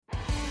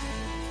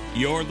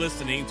You're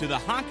listening to the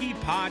Hockey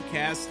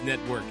Podcast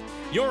Network,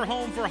 your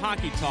home for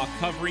hockey talk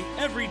covering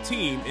every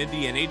team in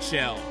the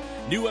NHL.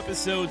 New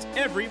episodes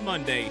every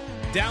Monday.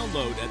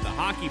 Download at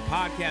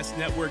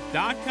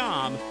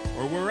thehockeypodcastnetwork.com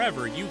or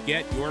wherever you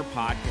get your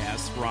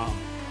podcasts from.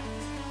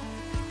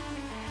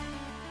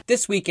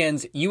 This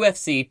weekend's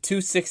UFC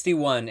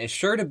 261 is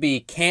sure to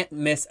be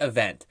can't-miss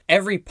event.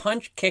 Every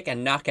punch, kick,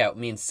 and knockout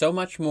means so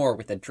much more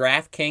with the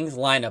DraftKings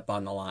lineup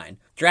on the line.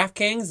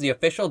 DraftKings, the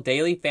official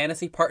daily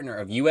fantasy partner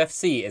of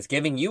UFC, is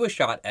giving you a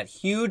shot at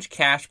huge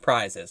cash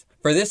prizes.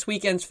 For this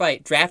weekend's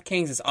fight,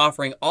 DraftKings is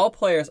offering all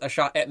players a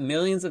shot at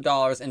millions of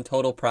dollars in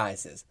total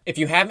prizes. If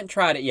you haven't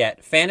tried it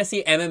yet,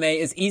 Fantasy MMA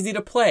is easy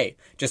to play.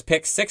 Just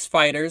pick 6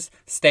 fighters,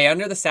 stay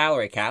under the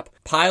salary cap,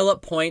 pile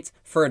up points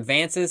for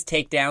advances,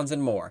 takedowns,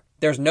 and more.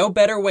 There's no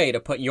better way to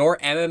put your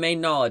MMA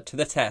knowledge to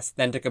the test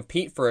than to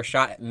compete for a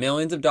shot at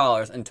millions of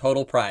dollars in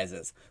total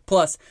prizes.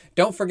 Plus,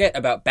 don't forget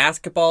about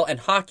basketball and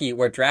hockey,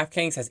 where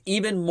DraftKings has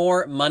even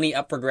more money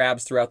up for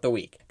grabs throughout the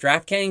week.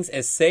 DraftKings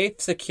is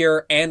safe,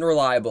 secure, and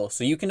reliable,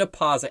 so you can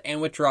deposit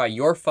and withdraw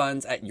your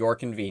funds at your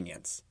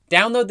convenience.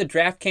 Download the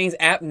DraftKings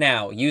app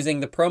now using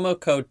the promo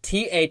code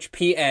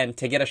THPN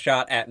to get a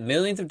shot at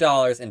millions of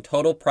dollars in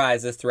total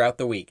prizes throughout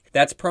the week.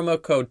 That's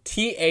promo code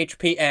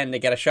THPN to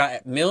get a shot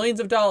at millions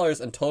of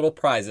dollars in total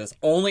prizes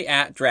only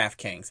at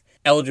DraftKings.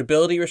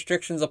 Eligibility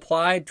restrictions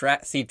apply.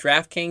 See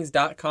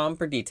DraftKings.com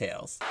for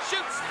details.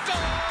 Shoots, scores!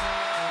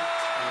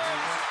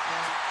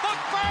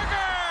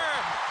 Buckberger!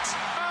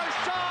 Scores!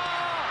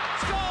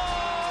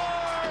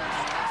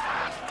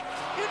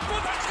 In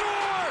front of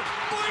score!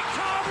 Blake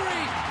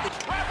Comrie!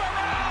 Wrap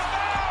around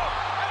now!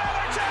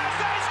 Another chance,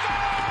 they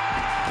score!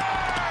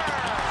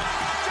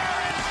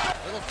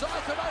 Little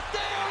talk about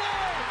Dale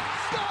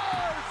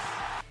scores!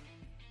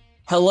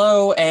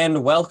 Hello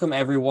and welcome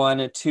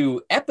everyone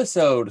to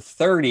episode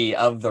 30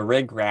 of the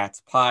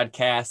Rigrats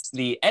podcast,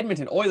 the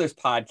Edmonton Oilers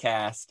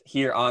podcast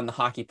here on the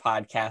Hockey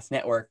Podcast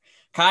Network.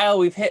 Kyle,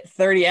 we've hit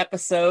 30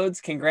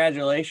 episodes.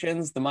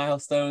 Congratulations. The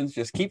milestones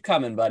just keep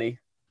coming, buddy.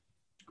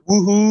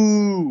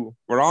 Woohoo!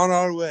 We're on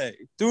our way.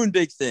 Doing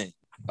big things.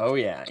 Oh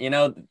yeah. You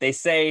know, they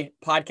say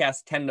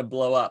podcasts tend to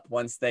blow up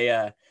once they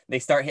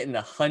start hitting the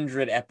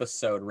 100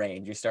 episode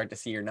range. You start to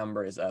see your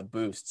numbers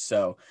boost.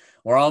 So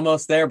we're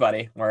almost there,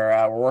 buddy.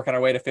 We're working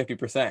our way to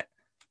 50%.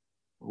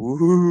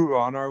 Ooh,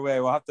 on our way.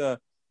 We'll have to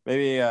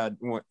maybe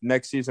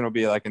next season will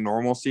be like a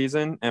normal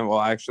season, and we'll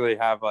actually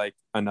have like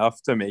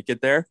enough to make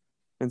it there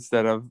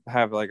instead of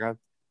have like a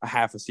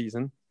half a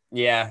season.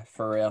 Yeah,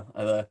 for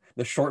real.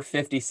 The short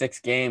 56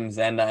 games.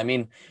 And I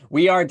mean,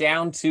 we are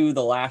down to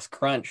the last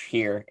crunch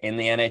here in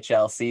the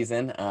NHL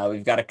season.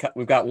 We've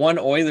got one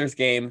Oilers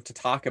game to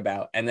talk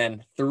about and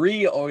then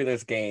 3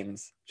 Oilers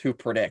games to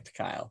predict,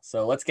 Kyle.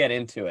 So let's get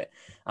into it.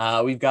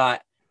 We've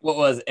got what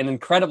was an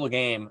incredible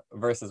game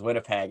versus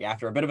Winnipeg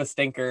after a bit of a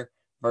stinker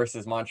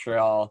versus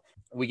Montreal.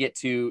 We get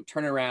to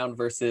turn around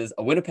versus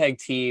a Winnipeg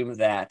team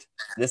that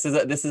this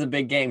is a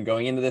big game.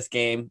 Going into this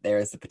game, there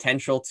is the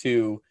potential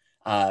to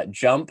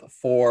jump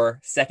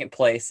for second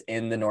place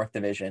in the North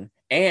Division.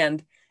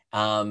 And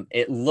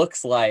it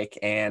looks like,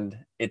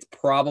 and it's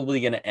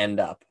probably going to end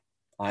up,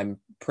 I'm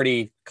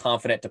pretty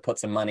confident to put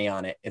some money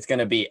on it, it's going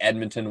to be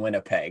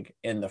Edmonton-Winnipeg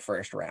in the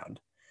first round.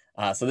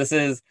 So this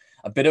is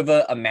a bit of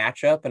a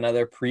matchup,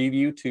 another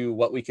preview to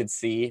what we could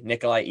see.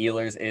 Nikolai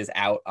Ehlers is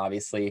out,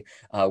 obviously,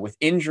 with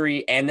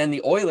injury. And then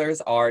the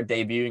Oilers are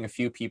debuting a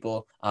few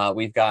people.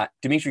 We've got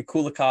Dmitry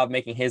Kulikov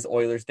making his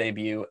Oilers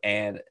debut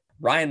and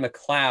Ryan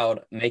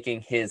McLeod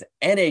making his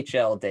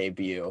NHL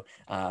debut.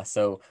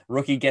 So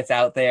rookie gets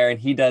out there and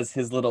he does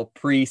his little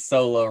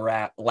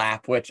pre-solo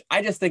lap, which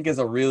I just think is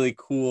a really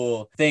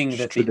cool thing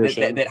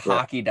that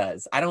hockey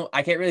does.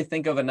 I can't really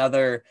think of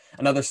another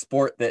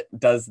sport that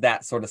does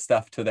that sort of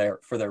stuff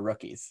for their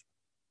rookies.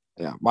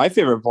 Yeah, my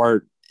favorite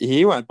part,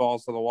 he went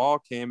balls to the wall,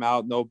 came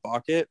out, no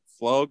bucket,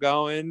 flow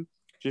going,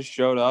 just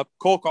showed up.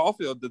 Cole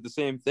Caulfield did the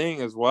same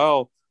thing as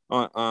well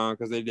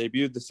because they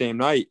debuted the same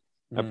night.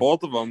 And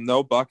both of them,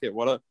 no bucket.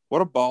 What a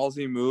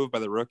ballsy move by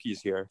the rookies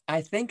here.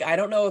 I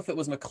don't know if it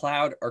was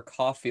McLeod or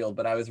Caulfield,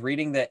 but I was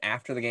reading that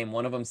after the game,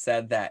 one of them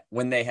said that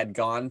when they had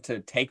gone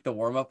to take the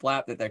warm-up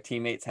lap, that their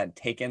teammates had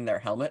taken their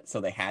helmet, so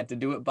they had to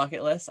do it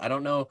bucketless. I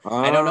don't know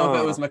if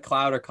it was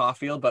McLeod or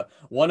Caulfield, but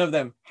one of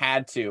them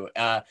had to.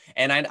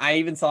 And I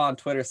even saw on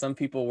Twitter some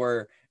people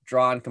were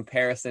drawing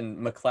comparison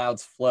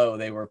McLeod's flow.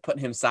 They were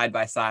putting him side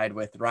by side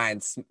with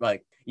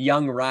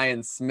young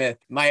Ryan Smith.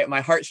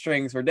 My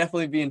heartstrings were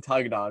definitely being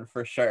tugged on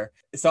for sure.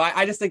 So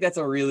I just think that's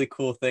a really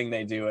cool thing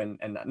they do.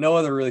 And no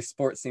other really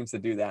sport seems to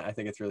do that. I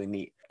think it's really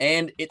neat.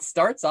 And it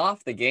starts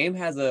off, the game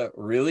has a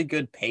really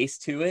good pace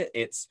to it.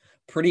 It's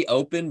pretty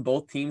open.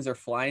 Both teams are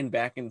flying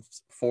back and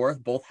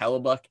forth. Both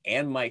Hellebuck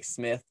and Mike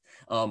Smith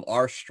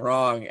are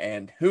strong.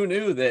 And who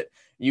knew that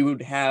you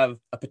would have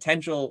a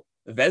potential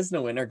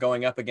Vezina winner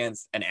going up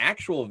against an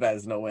actual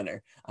Vezina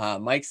winner.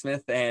 Mike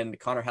Smith and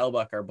Connor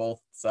Hellebuck are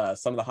both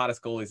some of the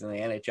hottest goalies in the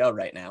NHL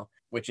right now,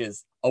 which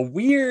is a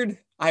weird,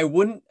 I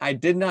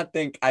did not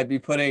think I'd be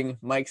putting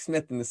Mike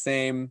Smith in the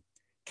same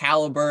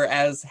caliber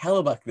as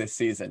Hellebuck this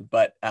season.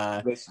 But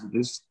Listen,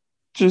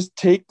 just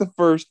take the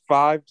first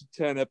 5 to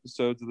 10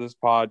 episodes of this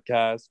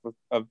podcast with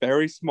a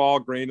very small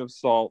grain of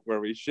salt where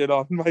we shit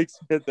on Mike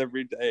Smith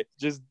every day.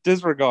 Just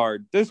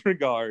disregard.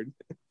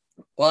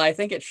 Well, I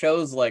think it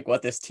shows like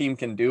what this team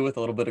can do with a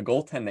little bit of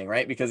goaltending,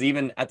 right? Because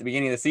even at the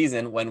beginning of the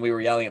season, when we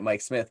were yelling at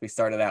Mike Smith, we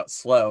started out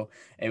slow.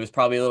 It was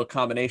probably a little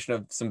combination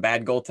of some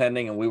bad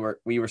goaltending, and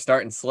we were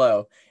starting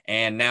slow.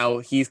 And now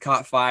he's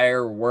caught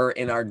fire. We're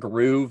in our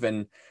groove,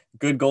 and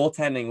good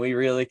goaltending. We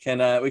really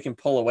can we can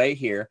pull away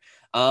here.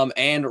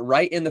 And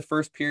right in the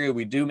first period,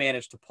 we do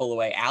manage to pull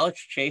away.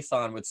 Alex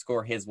Chiasson would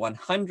score his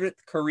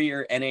 100th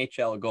career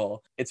NHL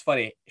goal. It's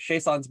funny.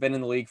 Chiasson's been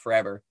in the league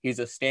forever. He's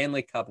a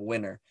Stanley Cup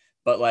winner.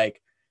 But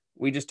like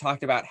we just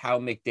talked about how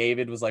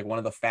McDavid was like one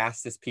of the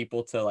fastest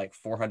people to like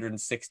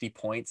 460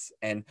 points.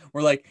 And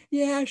we're like,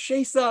 yeah,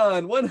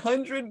 Chiasson,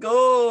 100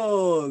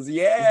 goals.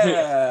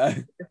 Yeah.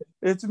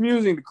 It's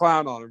amusing to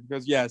clown on him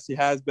because, yes, he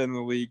has been in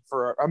the league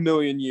for a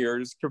million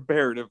years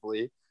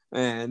comparatively.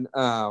 And,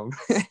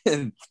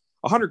 and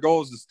 100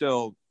 goals is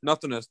still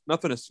nothing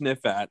to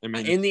sniff at. I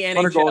mean, in the NHL,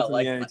 100 goals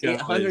like in the NHL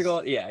 100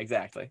 goals. Yeah,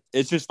 exactly.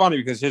 It's just funny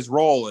because his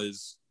role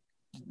is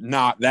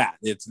not that.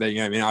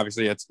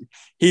 Obviously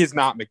he's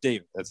not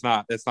McDavid. That's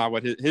not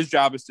what his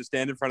job is, to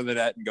stand in front of the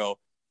net and go,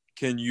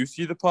 can you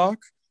see the puck?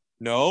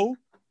 No?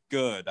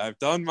 Good. I've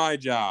done my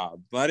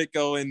job. Let it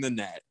go in the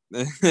net.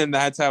 And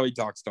that's how he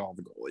talks to all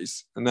the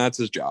goalies. And that's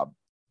his job.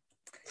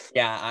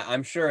 Yeah,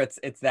 I'm sure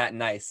it's that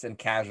nice and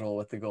casual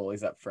with the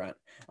goalies up front.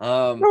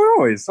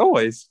 Always.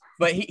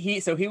 But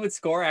he would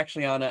score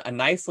actually on a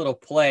nice little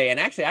play. And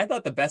actually, I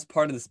thought the best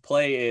part of this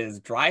play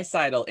is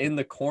Draisaitl in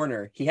the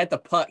corner. He had the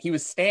puck. He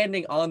was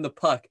standing on the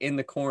puck in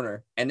the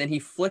corner. And then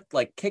he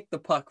kicked the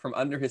puck from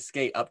under his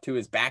skate up to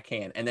his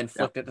backhand and then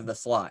flicked it to the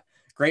slot.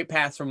 Great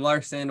pass from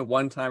Larson,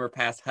 one-timer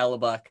past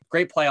Hellebuck.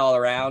 Great play all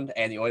around,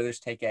 and the Oilers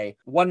take a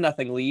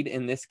 1-0 lead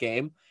in this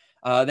game.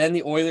 Then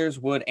the Oilers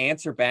would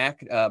answer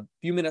back a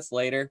few minutes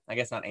later. I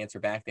guess not answer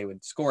back. They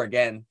would score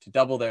again to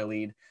double their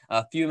lead.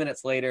 A few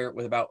minutes later,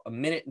 with about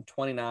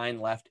 1:29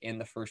 left in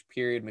the first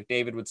period,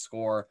 McDavid would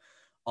score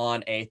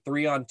on a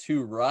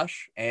 3-on-2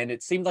 rush, and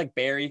it seemed like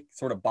Barrie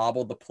sort of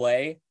bobbled the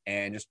play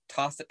and just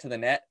tossed it to the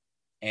net.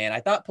 And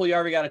I thought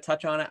Puljujarvi got a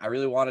touch on it. I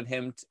really want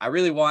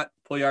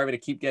Puljujarvi to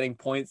keep getting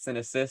points and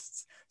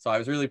assists. So I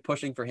was really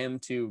pushing for him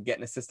to get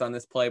an assist on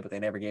this play, but they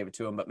never gave it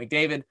to him. But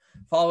McDavid,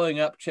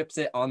 following up, chips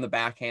it on the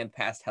backhand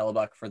past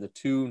Hellebuck for the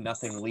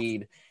 2-0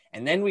 lead.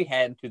 And then we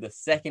head to the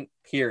second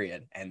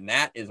period, and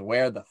that is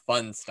where the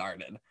fun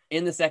started.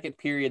 In the second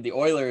period, the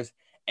Oilers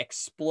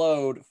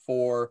explode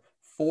for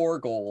 4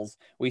 goals.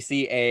 We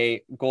see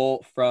a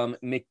goal from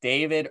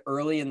McDavid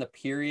early in the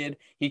period.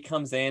 He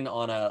comes in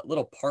on a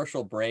little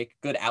partial break,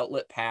 good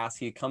outlet pass.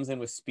 He comes in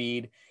with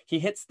speed. He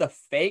hits the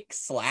fake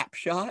slap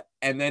shot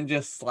and then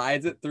just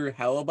slides it through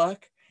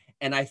Hellebuck.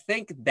 And I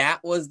think that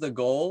was the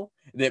goal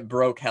that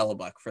broke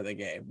Hellebuck for the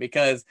game,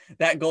 because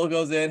that goal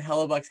goes in,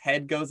 Hellebuck's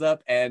head goes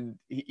up, and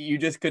you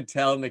just could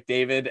tell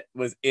McDavid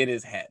was in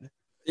his head.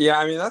 Yeah,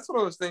 I mean, that's one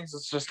of those things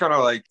that's just kind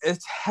of like,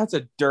 that's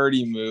a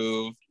dirty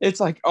move.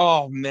 It's like,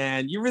 oh,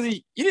 man, you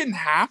didn't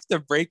have to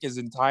break his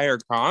entire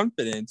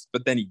confidence,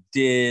 but then he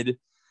did.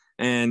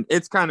 And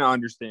it's kind of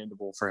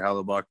understandable for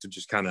Hellebuck to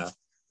just kind of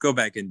go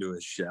back into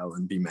his shell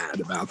and be mad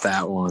about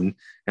that one.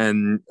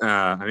 And,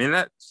 I mean,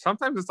 that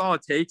sometimes that's all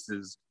it takes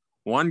is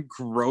one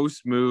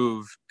gross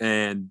move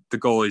and the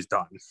goalie's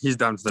done. He's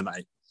done for the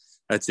night.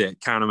 That's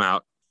it. Count him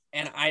out.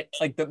 And I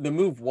like the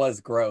move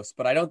was gross,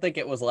 but I don't think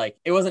it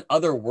wasn't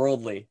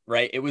otherworldly,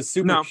 right? It was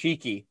super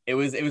cheeky. It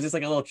was just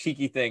like a little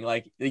cheeky thing.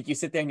 Like you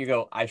sit there and you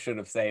go, I should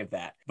have saved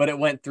that, but it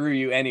went through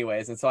you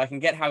anyways. And so I can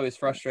get how he was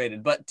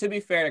frustrated. But to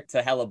be fair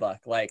to Hellebuck,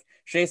 like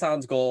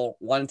Chiasson's goal,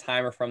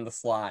 1-timer from the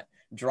slot,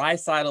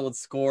 Draisaitl would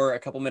score a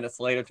couple minutes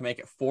later to make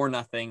it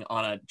 4-0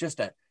 on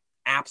just an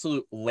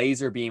absolute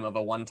laser beam of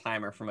a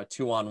 1-timer from a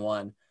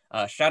 2-on-1.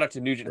 Shout out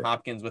to Nugent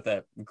Hopkins with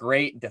a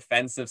great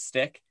defensive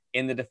stick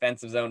in the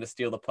defensive zone to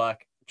steal the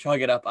puck,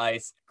 chug it up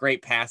ice.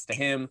 Great pass to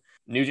him.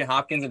 Nugent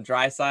Hopkins and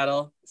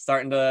Draisaitl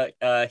starting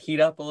to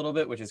heat up a little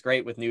bit, which is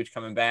great with Nuge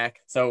coming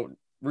back. So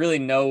really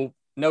no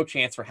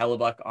chance for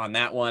Hellebuck on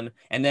that one.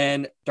 And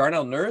then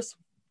Darnell Nurse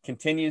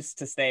continues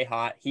to stay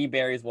hot. He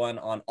buries one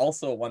on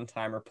also a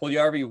 1-timer.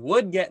 Puljujarvi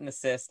would get an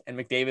assist, and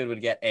McDavid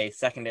would get a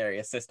secondary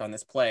assist on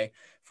this play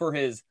for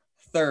his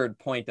 3rd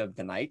point of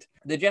the night.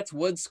 The Jets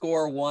would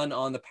score one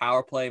on the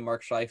power play.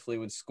 Mark Scheifele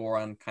would score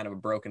on kind of a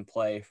broken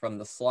play from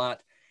the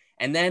slot.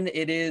 And then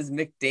it is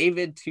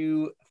McDavid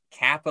to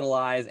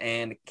capitalize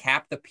and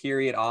cap the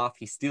period off.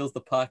 He steals the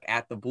puck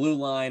at the blue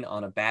line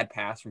on a bad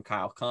pass from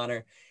Kyle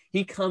Connor.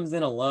 He comes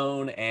in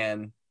alone,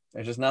 and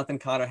there's just nothing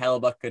Connor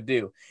Hellebuck could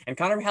do. And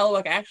Connor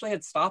Hellebuck actually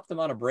had stopped him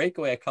on a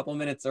breakaway a couple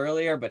minutes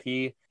earlier, but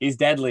he's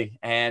deadly,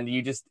 and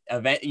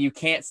you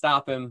can't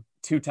stop him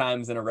 2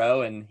 times in a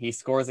row, and he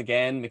scores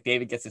again.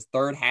 McDavid gets his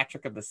 3rd hat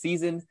trick of the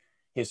season,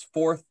 his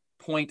 4th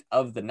point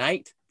of the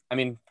night. I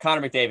mean,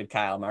 Connor McDavid,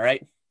 Kyle, am I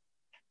right?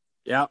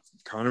 Yeah,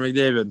 Connor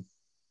McDavid.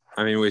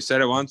 I mean, we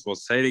said it once, we'll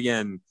say it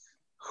again.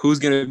 Who's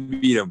going to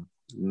beat him?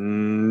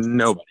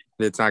 Nobody.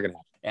 It's not going to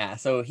happen. Yeah,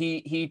 so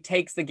he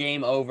takes the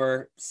game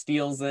over,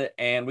 steals it,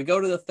 and we go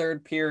to the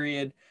third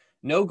period.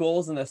 No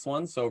goals in this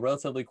one, so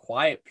relatively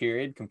quiet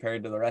period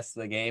compared to the rest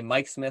of the game.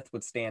 Mike Smith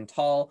would stand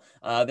tall.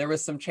 There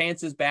was some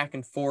chances back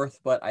and forth,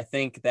 but I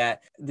think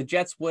that the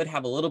Jets would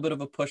have a little bit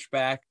of a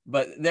pushback,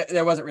 but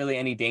there wasn't really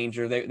any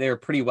danger. They were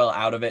pretty well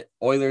out of it.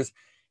 Oilers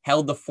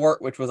held the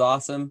fort, which was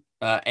awesome.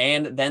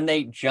 And then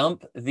they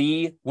jump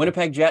the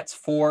Winnipeg Jets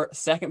for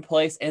second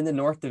place in the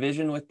North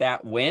Division with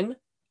that win.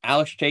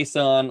 Alex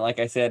Chason, like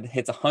I said,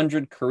 hits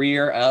 100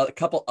 career, a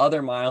couple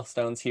other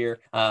milestones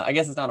here. I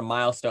guess it's not a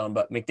milestone,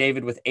 but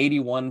McDavid with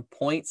 81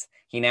 points.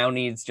 He now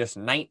needs just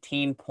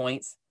 19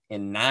 points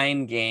in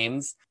 9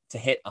 games to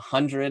hit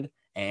 100,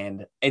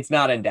 and it's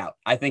not in doubt.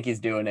 I think he's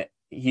doing it.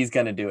 He's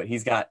going to do it.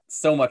 He's got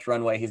so much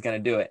runway. He's going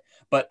to do it.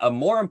 But a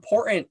more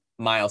important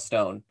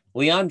milestone,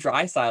 Leon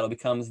Draisaitl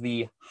becomes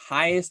the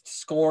highest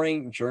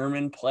scoring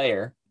German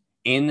player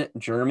in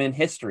German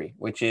history,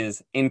 which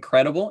is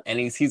incredible. And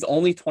he's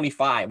only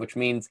 25, which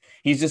means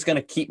he's just going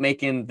to keep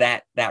making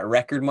that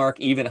record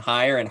mark even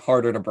higher and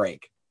harder to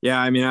break. Yeah,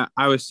 I mean,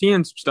 I was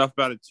seeing some stuff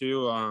about it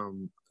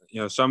too.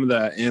 Some of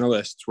the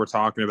analysts were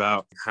talking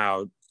about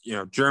how,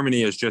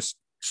 Germany is just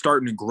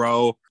starting to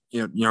grow,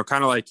 kind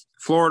of like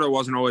Florida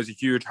wasn't always a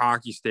huge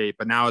hockey state,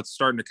 but now it's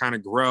starting to kind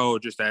of grow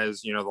just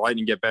as, the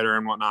Lightning get better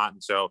and whatnot.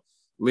 And so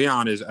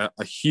Leon is a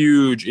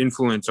huge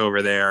influence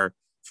over there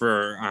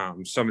for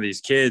some of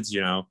these kids,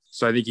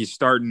 so I think he's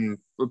starting,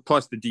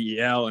 plus the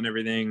DEL and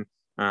everything.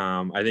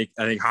 I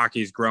think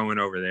hockey's growing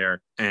over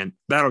there, and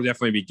that'll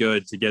definitely be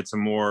good to get some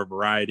more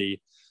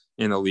variety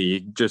in the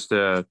league, just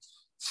to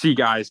see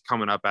guys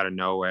coming up out of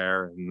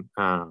nowhere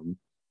and,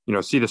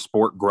 see the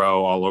sport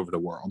grow all over the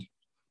world.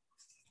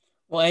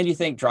 Well, and you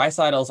think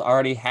Draisaitl's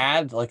already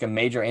had like a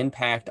major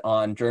impact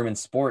on German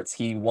sports.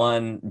 He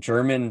won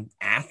German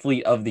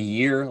Athlete of the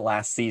Year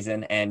last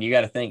season, and you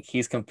got to think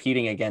he's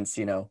competing against,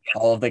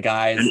 all of the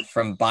guys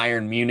from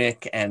Bayern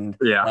Munich and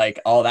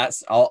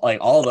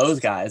all those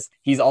guys.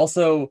 He's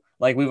also,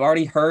 like, we've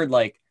already heard,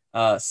 like,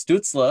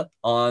 Stützle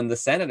on the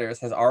Senators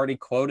has already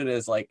quoted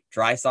as like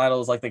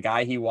Draisaitl is like the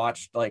guy he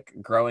watched like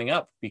growing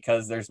up,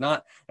 because there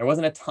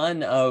wasn't a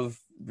ton of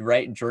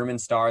German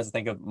stars. I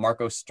think of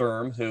Marco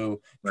Sturm,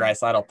 who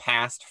Draisaitl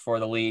passed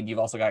for the lead. You've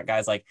also got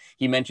guys like,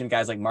 he mentioned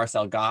guys like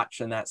Marcel Gottsch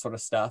and that sort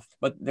of stuff,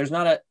 but there's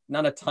not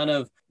a ton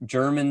of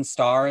German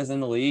stars in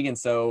the league. And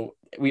so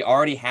we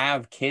already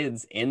have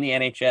kids in the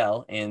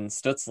NHL in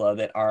Stützle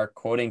that are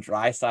quoting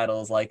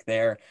Draisaitl as like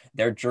their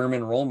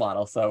German role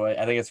model. So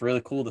I think it's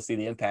really cool to see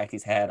the impact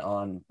he's had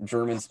on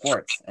German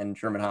sports and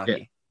German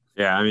hockey.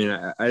 Yeah, I mean,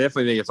 I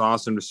definitely think it's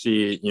awesome to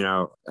see,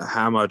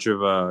 how much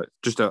of a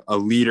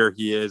leader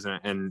he is,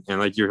 and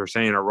like you were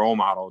saying, a role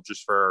model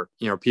just for,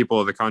 people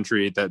of the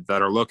country that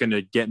are looking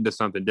to get into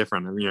something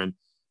different. I mean,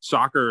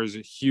 soccer is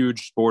a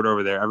huge sport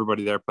over there.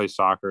 Everybody there plays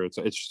soccer. It's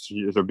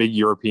a big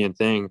European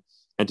thing.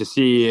 And to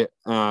see,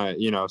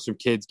 some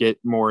kids get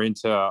more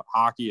into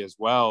hockey as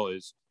well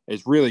is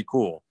really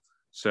cool.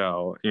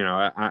 So,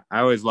 I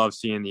always love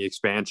seeing the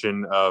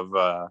expansion of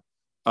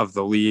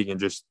the league and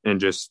just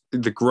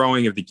the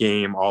growing of the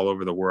game all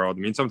over the world. I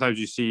mean, sometimes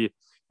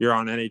you're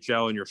on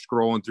NHL and you're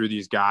scrolling through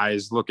these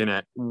guys looking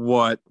at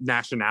what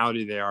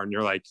nationality they are, and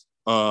you're like,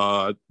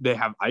 they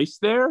have ice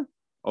there?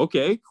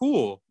 Okay,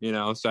 cool.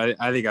 So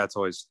I think that's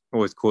always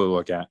cool to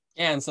look at.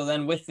 Yeah, and so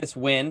then with this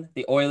win,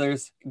 the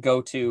Oilers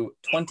go to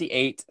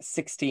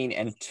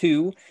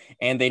 28-16-2,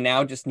 and they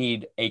now just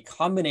need a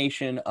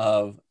combination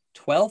of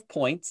 12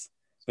 points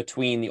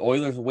between the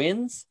Oilers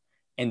wins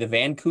and the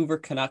Vancouver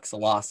Canucks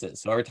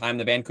losses. So every time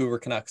the Vancouver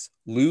Canucks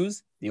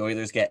lose, the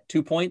Oilers get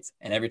 2 points,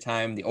 and every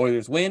time the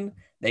Oilers win,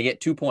 they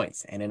get 2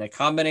 points. And in a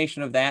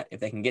combination of that, if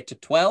they can get to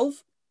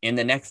 12 in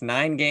the next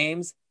 9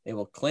 games, they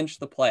will clinch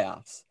the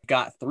playoffs. We've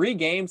got 3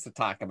 games to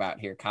talk about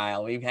here,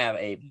 Kyle. We have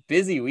a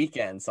busy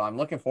weekend, so I'm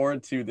looking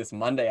forward to this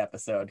Monday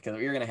episode because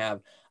we're going to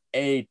have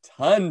a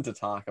ton to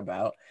talk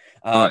about.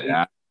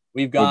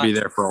 We've got. We'll be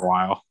there for a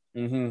while.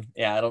 Mm-hmm.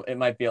 Yeah, it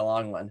might be a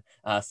long one.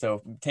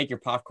 So take your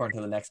popcorn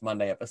to the next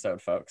Monday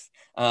episode, folks.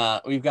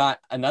 We've got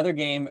another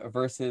game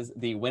versus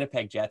the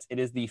Winnipeg Jets. It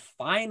is the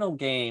final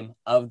game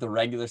of the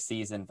regular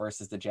season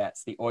versus the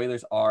Jets. The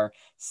Oilers are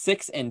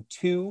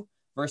 6-2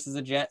 versus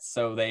the Jets,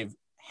 so they've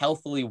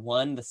healthily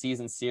won the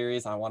season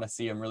series. I want to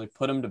see them really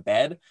put them to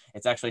bed.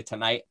 It's actually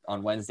tonight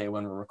on Wednesday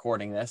when we're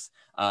recording this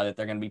that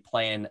they're going to be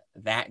playing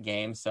that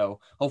game. So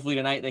hopefully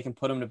tonight they can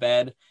put them to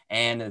bed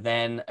and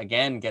then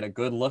again get a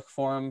good look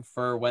for them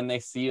for when they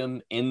see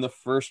them in the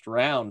first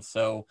round.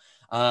 So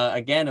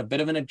again, a bit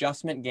of an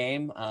adjustment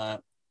game.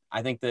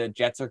 I think the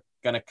Jets are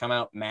going to come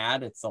out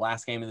mad. It's the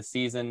last game of the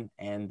season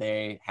and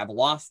they have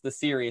lost the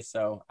series.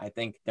 So I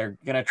think they're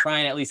going to try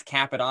and at least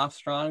cap it off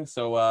strong.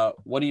 So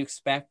what do you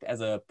expect as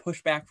a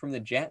pushback from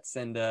the Jets?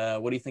 And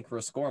what do you think for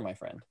a score, my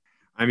friend?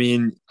 I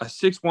mean, a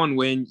 6-1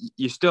 win,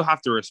 you still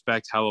have to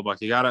respect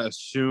Hellebuck. You got to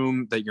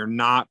assume that you're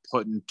not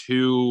putting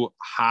 2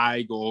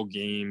 high goal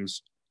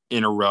games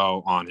in a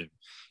row on him.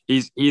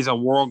 He's a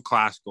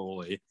world-class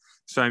goalie.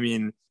 So, I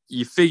mean,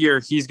 you figure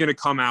he's going to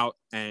come out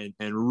and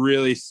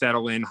really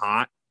settle in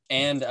hot.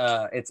 And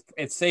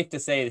it's safe to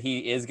say that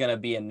he is going to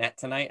be in net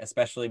tonight,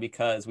 especially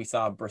because we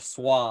saw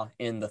Brossoit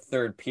in the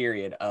third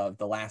period of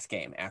the last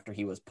game after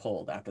he was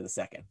pulled after the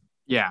second.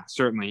 Yeah,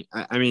 certainly.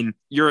 I mean,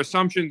 your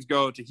assumptions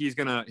go to he's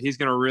gonna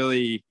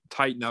really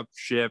tighten up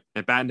ship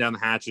and batten down the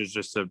hatches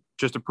just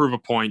to prove a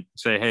point.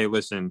 Say, hey,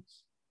 listen,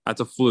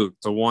 that's a fluke.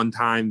 It's a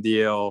one-time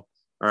deal.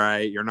 All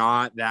right, you're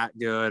not that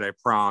good, I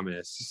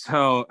promise.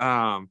 So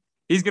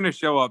he's gonna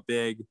show up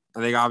big. I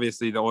think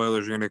obviously the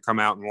Oilers are gonna come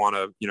out and want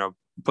to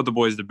put the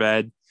boys to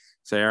bed.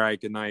 Say, all right,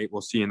 good night.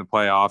 We'll see you in the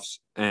playoffs.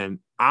 And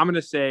I'm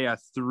gonna say a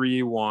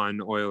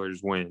 3-1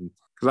 Oilers win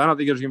because I don't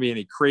think there's gonna be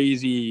any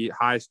crazy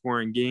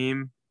high-scoring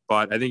game.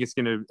 But I think it's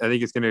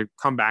gonna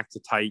come back to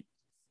tight.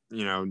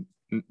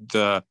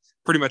 The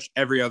pretty much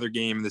every other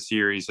game in the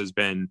series has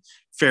been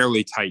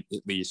fairly tight, at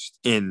least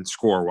in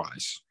score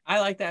wise. I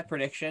like that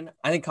prediction.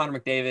 I think Connor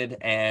McDavid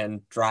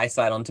and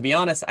Draisaitl. And to be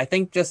honest, I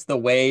think just the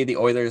way the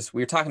Oilers,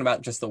 we were talking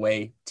about just the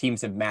way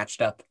teams have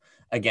matched up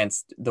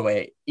against the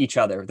way each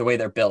other, the way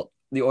they're built.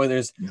 The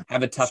Oilers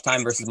have a tough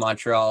time versus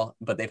Montreal,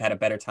 but they've had a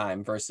better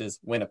time versus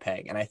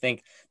Winnipeg. And I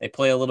think they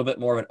play a little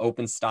bit more of an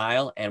open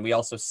style. And we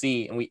also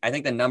see, I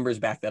think the numbers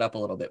back that up a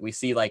little bit. We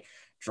see like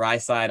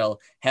Draisaitl,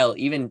 hell,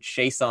 even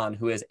Chiasson,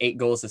 who has 8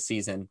 goals this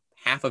season,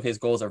 half of his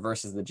goals are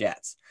versus the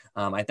Jets.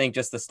 I think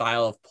just the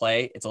style of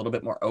play, it's a little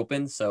bit more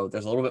open. So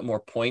there's a little bit more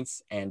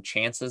points and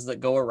chances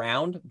that go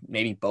around,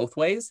 maybe both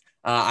ways.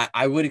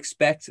 I would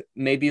expect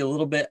maybe a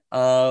little bit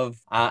of,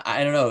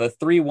 I don't know, the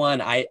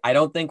 3-1. I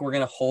don't think we're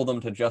going to hold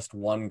them to just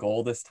 1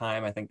 goal this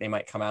time. I think they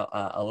might come out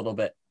a little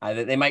bit.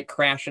 They might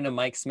crash into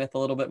Mike Smith a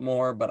little bit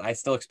more, but I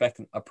still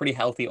expect a pretty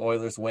healthy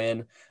Oilers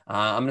win.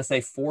 I'm going to say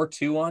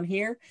 4-2 on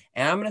here,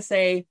 and I'm going to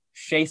say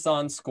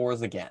Chiasson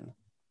scores again.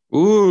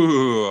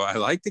 Ooh, I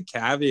like the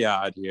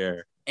caveat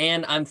here.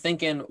 And I'm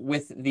thinking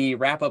with the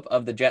wrap up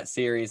of the Jets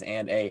series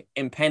and a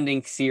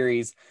impending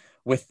series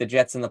with the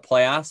Jets in the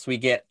playoffs, we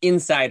get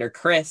insider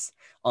Chris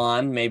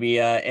on maybe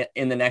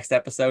in the next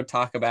episode,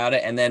 talk about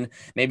it. And then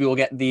maybe we'll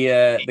get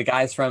the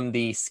guys from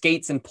the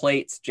Skates and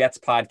Plates Jets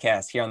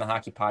podcast here on the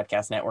Hockey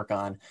Podcast Network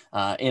on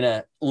in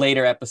a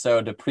later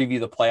episode to preview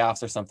the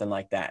playoffs or something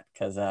like that.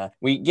 Cause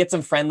we get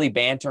some friendly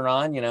banter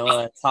on,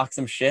 talk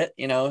some shit,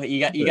 you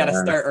got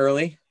to start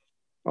early.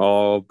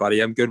 Oh, buddy,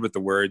 I'm good with the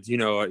words. I'm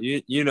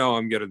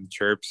good at the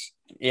chirps.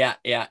 Yeah.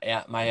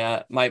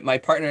 My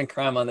partner in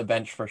crime on the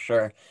bench for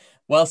sure.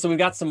 Well, so we've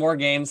got some more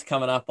games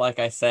coming up. Like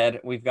I said,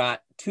 we've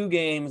got 2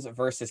 games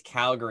versus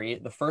Calgary.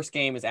 The first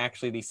game is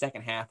actually the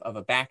second half of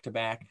a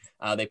back-to-back.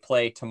 They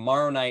play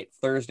tomorrow night,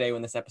 Thursday,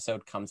 when this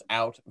episode comes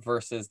out,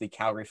 versus the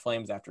Calgary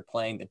Flames after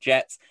playing the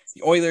Jets.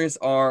 The Oilers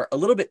are a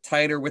little bit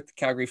tighter with the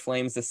Calgary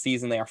Flames this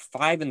season. They are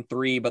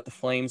 5-3, but the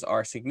Flames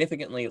are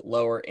significantly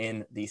lower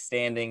in the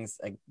standings.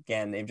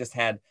 Again, they've just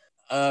had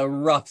a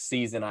rough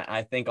season.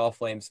 I think all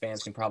Flames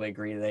fans can probably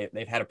agree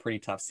they've had a pretty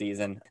tough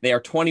season. They are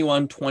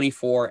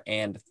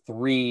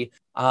 21-24-3.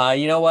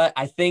 You know what?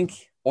 I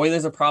think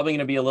Oilers are probably going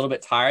to be a little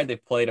bit tired.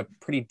 They've played a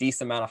pretty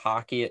decent amount of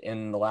hockey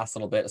in the last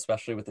little bit,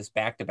 especially with this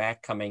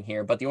back-to-back coming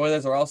here. But the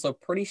Oilers are also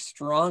pretty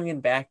strong in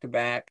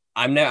back-to-back.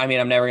 I'm never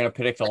going to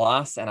predict a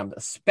loss, and I'm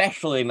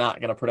especially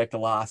not going to predict a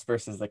loss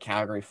versus the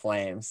Calgary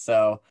Flames.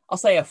 So I'll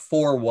say a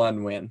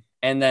 4-1 win.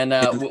 And then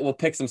we'll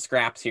pick some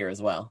scraps here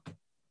as well.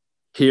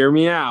 Hear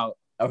me out.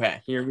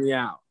 Okay. Hear me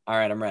out. All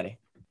right, I'm ready.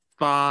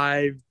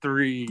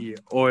 5-3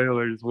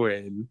 Oilers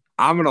win.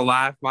 I'm gonna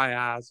laugh my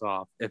ass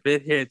off if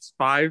it hits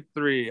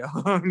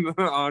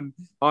 5-3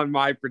 on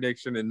my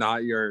prediction and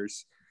not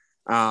yours.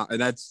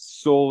 And that's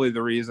solely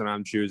the reason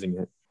I'm choosing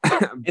it.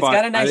 It's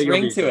got a nice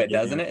ring to it,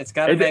 doesn't it? It's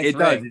got a nice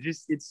ring.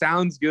 It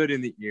sounds good in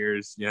the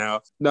ears,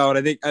 No, but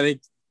I think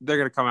they're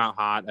gonna come out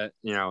hot.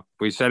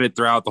 We said it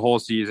throughout the whole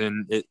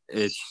season.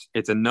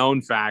 It's a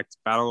known fact.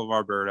 Battle of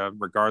Alberta,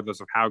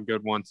 regardless of how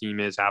good one team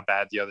is, how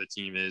bad the other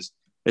team is,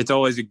 it's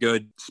always a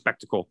good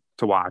spectacle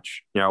to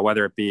watch.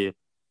 Whether it be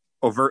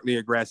overtly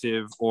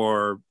aggressive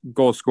or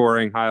goal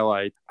scoring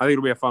highlight. I think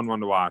it'll be a fun one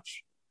to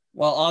watch.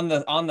 Well,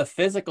 on the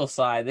physical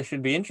side, this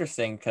should be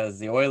interesting because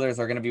the Oilers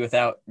are going to be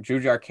without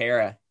Drew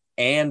Jarkera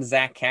and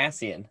Zach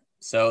Kassian.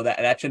 So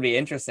that should be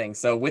interesting.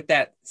 So with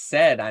that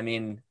said, I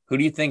mean, who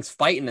do you think's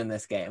fighting in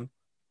this game?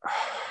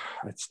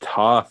 It's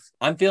tough.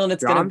 I'm feeling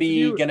it's going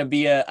to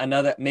be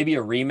another, maybe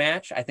a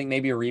rematch. I think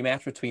maybe a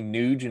rematch between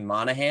Nuge and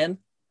Monahan.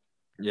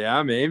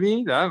 Yeah,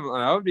 maybe that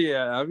would be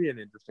an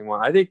interesting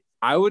one. I think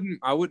I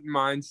wouldn't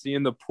mind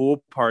seeing the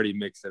pool party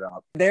mix it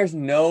up. There's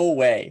no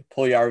way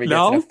Puljujarvi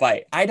gets in a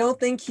fight. I don't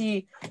think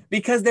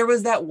because there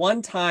was that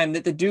one time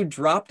that the dude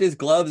dropped his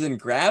gloves and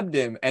grabbed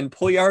him, and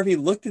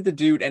Puljujarvi looked at the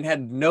dude and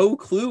had no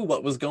clue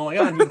what was going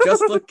on. He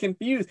just looked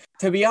confused.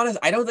 To be honest,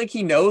 I don't think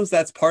he knows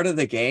that's part of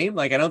the game.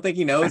 Like, I don't think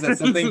he knows that's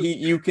something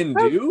you can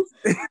do.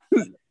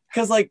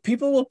 Because,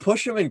 people will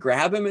push him and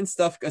grab him and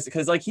stuff because,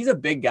 he's a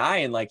big guy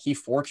and, he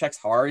forechecks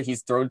hard.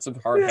 He's thrown some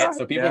hard hits.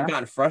 So people have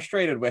gotten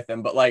frustrated with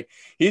him. But,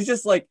 he's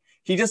just,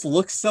 he just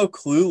looks so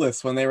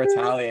clueless when they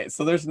retaliate.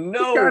 So there's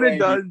no way he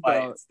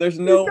fights. There's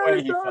no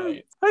way he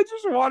fights. I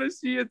just want to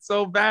see it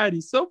so bad.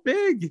 He's so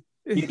big.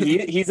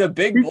 He's a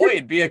big boy.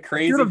 It'd be a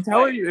crazy Dude, I'm fight.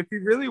 telling you, if he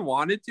really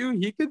wanted to,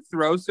 he could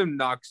throw some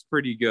knucks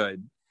pretty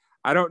good.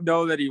 I don't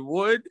know that he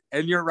would.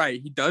 And you're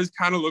right. He does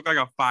kind of look like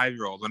a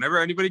 5-year-old. Whenever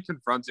anybody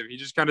confronts him, he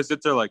just kind of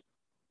sits there like,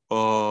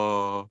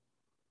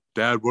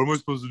 Dad, what am I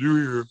supposed to do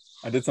here?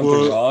 I did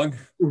something wrong.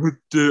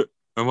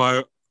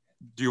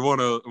 Do you want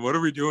to, what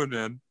are we doing,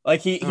 man?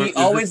 Like he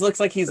always looks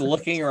like he's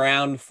looking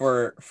around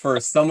for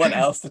someone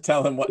else to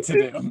tell him what to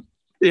do.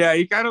 Yeah,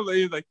 he kind of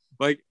like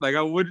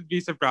I wouldn't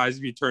be surprised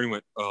if he turned and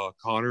went,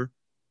 Connor,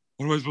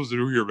 what am I supposed to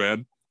do here,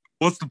 man?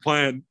 What's the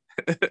plan?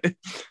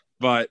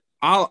 But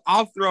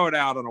I'll throw it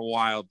out on a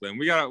wild limb.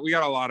 We got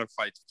a lot of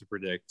fights to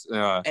predict. In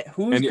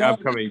the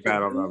upcoming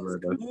battle of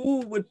Alberta.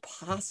 Who would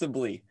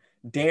possibly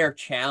dare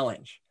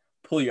challenge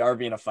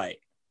Puljujärvi in a fight?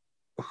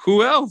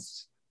 Who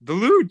else? The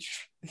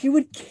Luch. He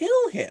would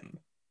kill him.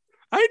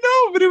 I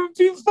know, but it would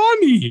be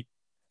funny.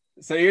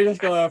 So you're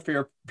just going for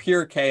your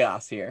pure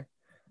chaos here.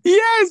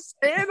 Yes,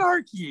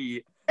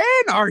 anarchy.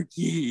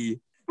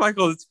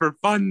 Michael, it's for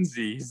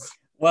funsies.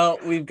 Well,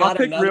 we've got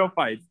real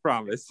fights,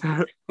 promise.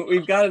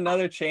 We've got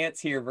another chance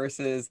here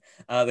versus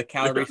the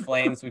Calgary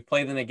Flames. We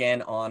play them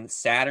again on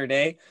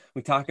Saturday.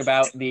 We talk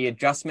about the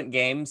adjustment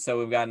game, so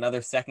we've got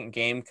another second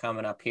game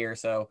coming up here.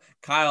 So,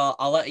 Kyle,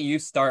 I'll let you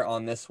start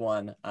on this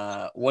one.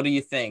 What do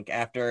you think?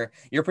 After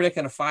you're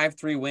predicting a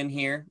 5-3 win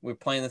here, we're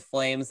playing the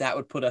Flames. That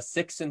would put us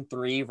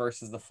 6-3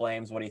 versus the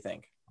Flames. What do you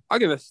think? I'll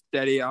give a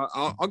steady.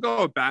 I'll go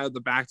about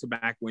the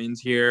back-to-back wins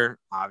here.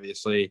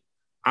 Obviously,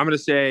 I'm going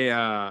to say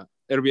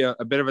it'll be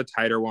a bit of a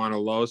tighter one, a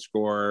low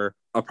score,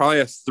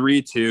 probably a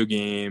 3-2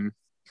 game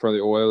for the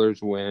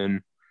Oilers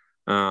win.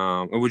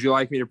 Would you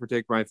like me to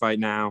predict my fight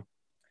now?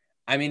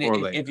 I mean,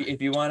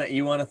 if you want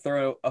to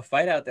throw a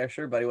fight out there,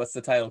 sure, buddy. What's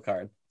the title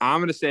card? I'm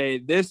going to say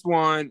this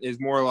one is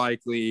more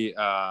likely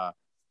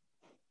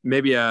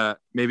maybe a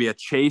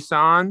chase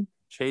on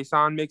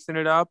mixing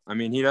it up. I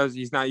mean, he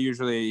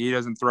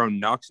doesn't throw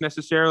knucks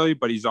necessarily,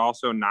 but he's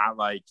also not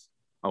like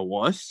a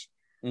wuss.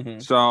 Mm-hmm.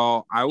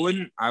 So I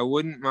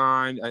wouldn't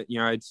mind.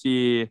 I'd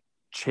see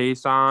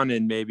Chase on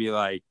and maybe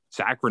like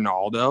Zach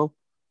Ronaldo.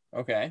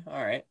 Okay,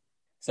 all right.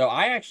 So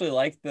I actually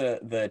like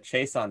the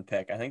Chase on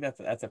pick. I think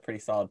that's a pretty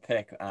solid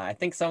pick. I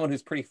think someone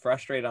who's pretty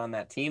frustrated on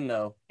that team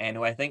though, and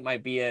who I think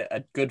might be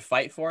a good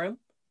fight for him,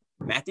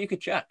 Matthew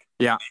Tkachuk.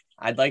 Yeah,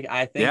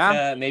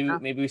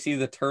 maybe we see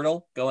the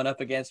Turtle going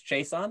up against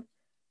Chase on.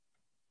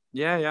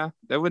 Yeah,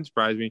 that wouldn't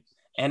surprise me.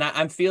 And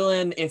I'm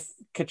feeling if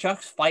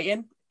Tkachuk's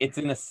fighting, it's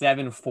in a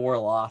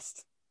 7-4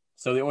 loss.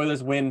 So the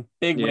Oilers win,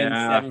 big win,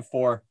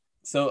 7-4.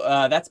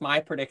 So that's my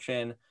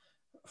prediction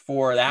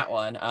for that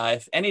one.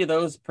 If any of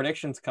those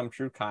predictions come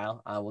true,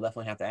 Kyle, we'll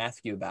definitely have to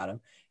ask you about them.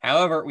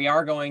 However, we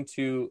are going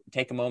to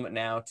take a moment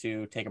now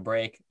to take a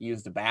break,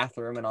 use the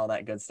bathroom and all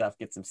that good stuff,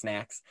 get some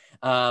snacks.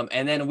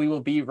 And then we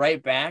will be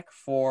right back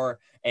for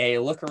a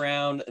look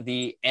around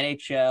the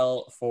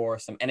NHL for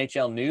some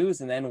NHL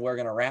news. And then we're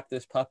going to wrap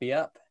this puppy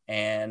up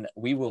and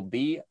we will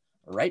be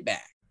right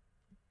back.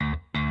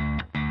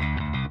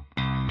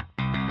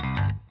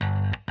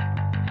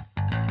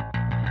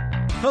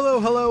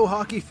 Hello,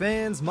 hockey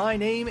fans. My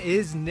name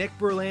is Nick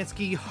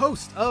Berlansky,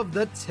 host of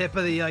the Tip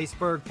of the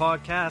Iceberg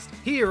podcast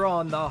here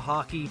on the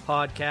Hockey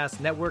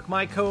Podcast Network.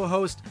 My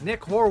co-host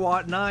Nick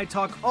Horwat and I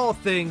talk all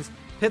things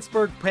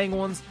Pittsburgh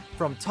Penguins,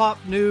 from top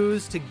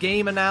news to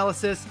game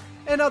analysis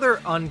and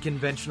other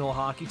unconventional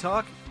hockey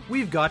talk.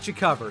 We've got you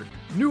covered.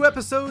 New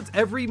episodes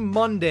every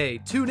Monday.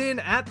 Tune in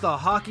at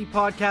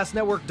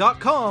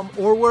thehockeypodcastnetwork.com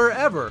or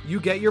wherever you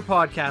get your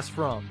podcast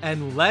from.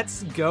 And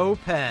let's go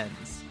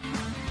Pens.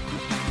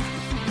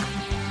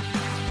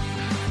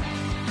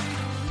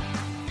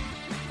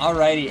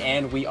 Alrighty,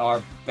 and we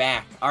are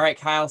back. All right,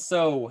 Kyle.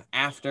 So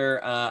after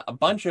a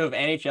bunch of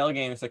NHL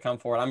games to come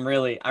forward, I'm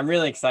really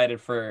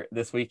excited for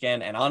this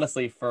weekend, and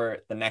honestly for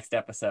the next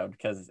episode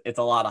because it's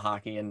a lot of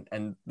hockey,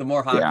 and the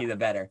more hockey, the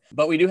better.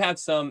 But we do have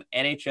some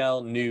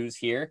NHL news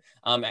here,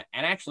 and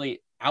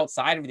actually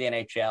outside of the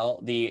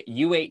NHL, the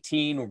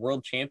U18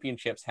 World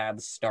Championships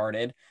have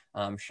started.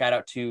 Shout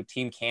out to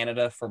Team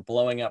Canada for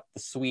blowing up the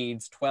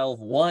Swedes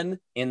 12-1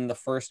 in the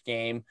first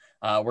game.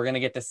 We're going to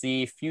get to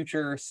see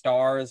future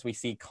stars. We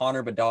see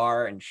Connor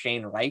Bedard and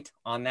Shane Wright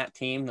on that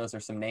team. Those are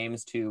some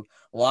names to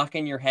lock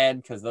in your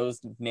head because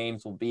those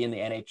names will be in the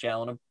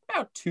NHL in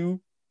about 2-3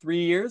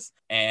 years.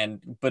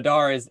 And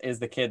Bedard is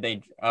the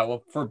kid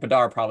for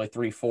Bedard, probably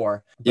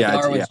 3-4.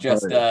 Bedard was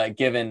just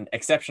given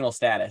exceptional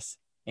status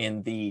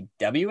in the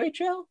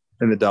WHL?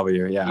 In the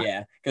W, yeah.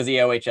 Yeah, because the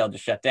OHL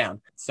just shut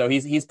down. So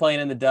he's playing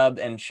in the dub,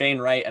 and Shane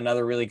Wright,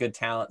 another really good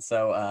talent.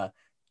 So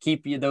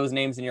keep those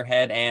names in your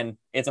head, and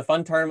it's a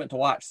fun tournament to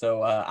watch.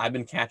 So I've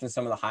been catching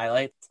some of the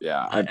highlights.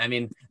 Yeah. I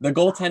mean, the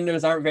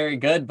goaltenders aren't very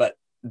good, but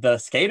the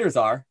skaters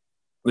are.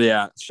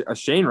 Yeah,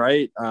 Shane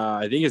Wright,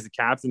 I think is the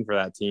captain for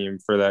that team,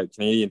 for that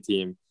Canadian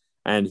team.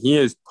 And he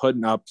is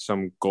putting up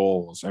some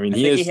goals. I mean,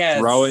 he has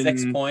throwing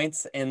 6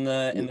 points in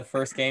the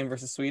first game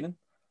versus Sweden.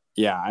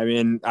 Yeah, I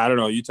mean, I don't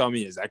know. You tell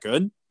me, is that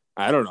good?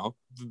 I don't know.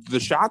 The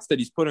shots that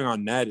he's putting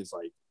on net is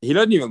like he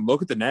doesn't even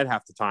look at the net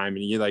half the time,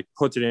 and he like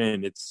puts it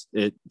in. It's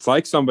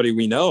like somebody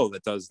we know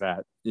that does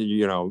that.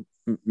 You know,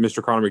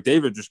 Mr. Connor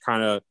McDavid just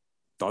kind of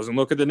doesn't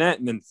look at the net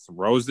and then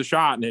throws the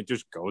shot, and it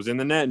just goes in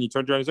the net. And he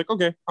turns around, and he's like,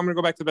 "Okay, I'm gonna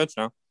go back to the bench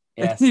now."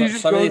 Yeah,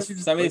 some of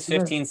these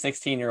 15,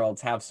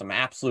 16-year-olds have some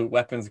absolute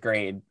weapons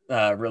grade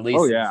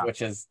releases,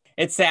 which is,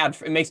 it's sad.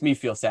 It makes me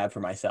feel sad for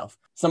myself.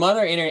 Some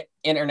other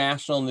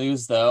international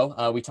news,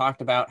 though. We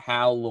talked about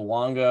how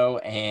Luongo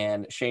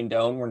and Shane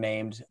Doan were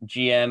named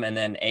GM and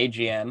then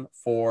AGM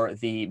for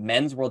the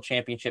Men's World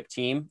Championship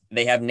team.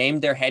 They have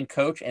named their head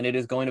coach, and it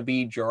is going to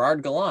be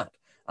Gerard Gallant.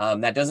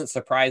 That doesn't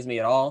surprise me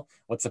at all.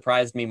 What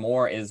surprised me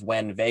more is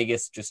when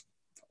Vegas just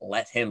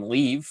let him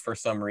leave for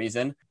some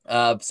reason.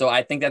 So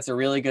I think that's a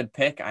really good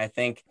pick. I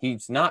think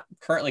he's not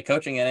currently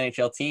coaching an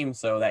NHL team,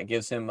 so that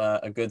gives him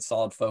a good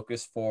solid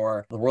focus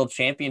for the World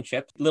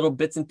Championship. Little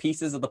bits and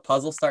pieces of the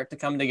puzzle start to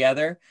come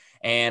together.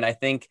 And I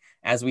think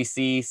as we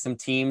see some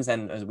teams,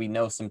 and as we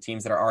know some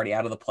teams that are already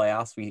out of the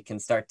playoffs, we can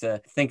start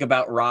to think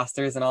about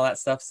rosters and all that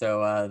stuff.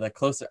 So the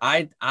closer,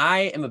 I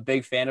am a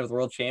big fan of the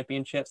World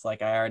Championships,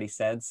 like I already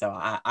said. So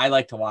I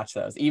like to watch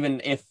those,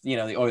 even if, you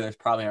know, the Oilers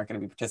probably aren't going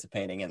to be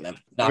participating in them.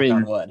 Knock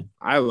on wood.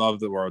 I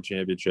love the World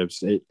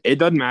Championships. It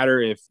doesn't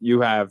matter if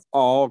you have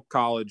all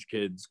college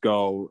kids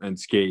go and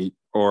skate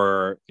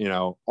or, you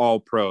know, all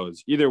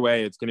pros. Either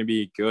way, it's going to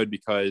be good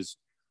because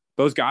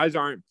those guys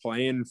aren't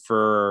playing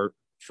for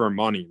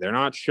money. They're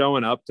not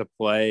showing up to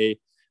play.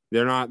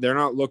 They're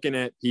not looking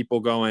at people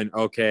going,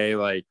 okay,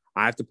 like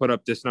I have to put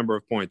up this number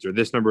of points or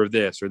this number of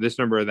this or this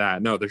number of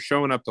that. No, they're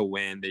showing up to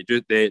win.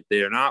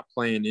 They are not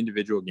playing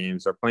individual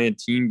games. They're playing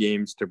team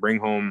games to bring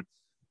home,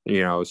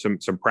 you know, some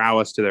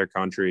prowess to their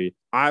country.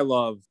 I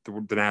love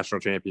the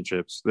national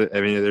championships.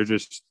 I mean,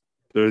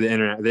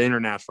 the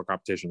international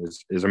competition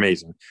is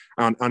amazing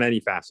on any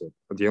facet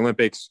of the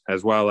Olympics,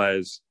 as well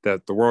as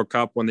the World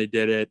Cup when they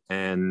did it.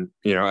 And,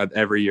 you know,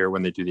 every year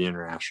when they do the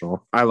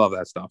international, I love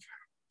that stuff.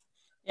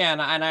 Yeah.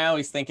 And I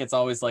always think it's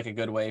always like a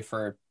good way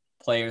for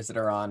players that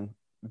are on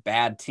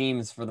bad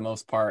teams, for the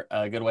most part,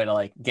 a good way to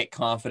like get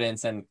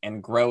confidence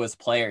and grow as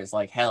players.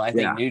 Like, hell, I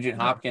think Nugent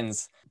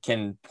Hopkins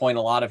can point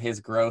a lot of his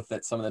growth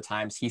at some of the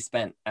times he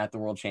spent at the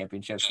World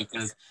Championships,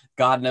 because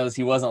God knows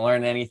he wasn't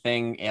learning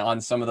anything on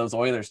some of those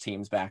Oilers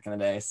teams back in the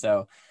day.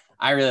 So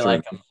I really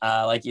like him,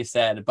 like you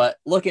said. But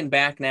looking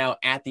back now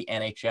at the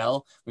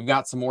NHL, we've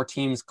got some more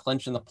teams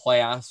clinching the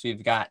playoffs.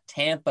 We've got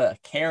Tampa,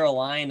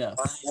 Carolina,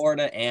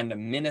 Florida, and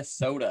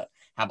Minnesota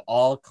have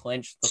all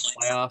clinched the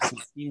playoffs. It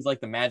seems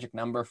like the magic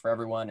number for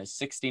everyone is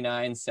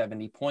 69,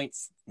 70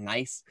 points.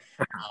 Nice.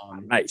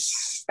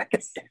 Nice.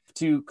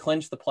 To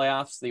clinch the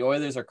playoffs, the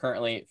Oilers are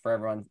currently, for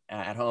everyone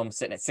at home,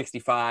 sitting at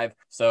 65.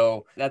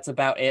 So that's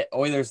about it.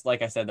 Oilers,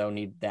 like I said, though,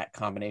 need that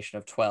combination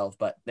of 12,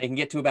 but they can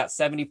get to about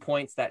 70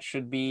 points. That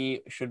should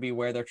be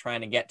where they're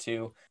trying to get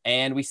to.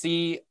 And we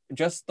see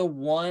just the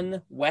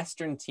one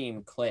Western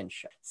team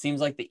clinch.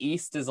 Seems like the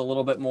East is a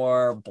little bit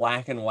more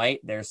black and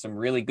white. There's some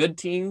really good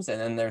teams, and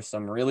then there's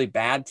some really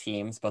bad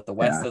teams, but the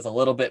West is a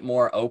little bit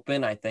more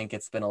open. I think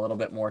it's been a little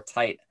bit more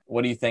tight.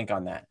 What do you think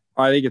on that?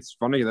 I think it's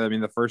funny that, I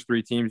mean, the first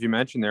three teams you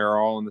mentioned there are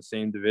all in the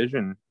same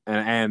division,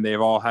 and they've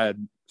all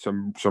had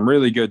some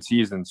really good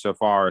seasons so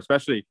far.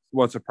 Especially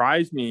what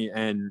surprised me,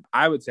 and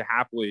I would say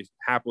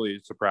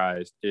happily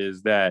surprised,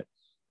 is that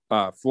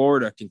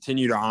Florida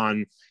continued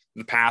on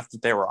the path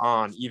that they were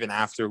on even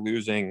after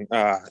losing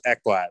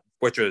Ekblad,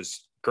 which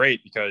was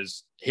great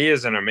because he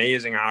is an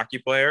amazing hockey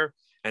player,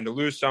 and to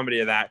lose somebody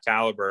of that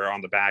caliber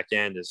on the back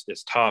end is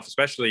tough,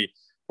 especially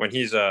when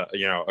he's a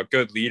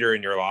good leader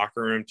in your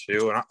locker room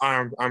too.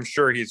 And I'm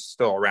sure he's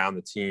still around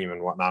the team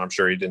and whatnot. I'm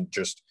sure he didn't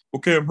just,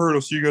 okay, I'm hurt,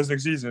 I'll see you guys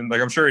next season.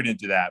 Like, I'm sure he didn't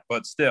do that,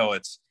 but still,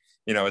 it's,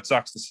 you know, it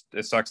sucks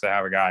to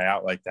have a guy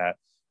out like that.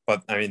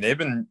 But I mean, they've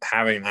been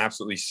having an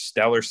absolutely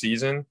stellar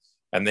season,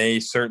 and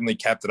they certainly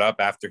kept it up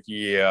after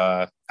he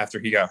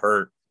got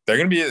hurt. They're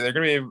gonna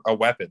be a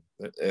weapon.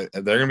 They're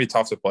gonna be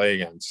tough to play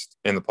against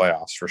in the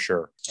playoffs for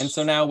sure. And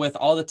so now, with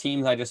all the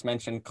teams I just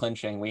mentioned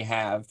clinching, we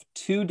have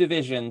two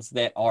divisions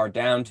that are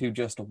down to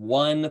just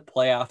one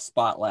playoff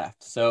spot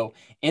left. So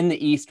in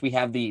the East, we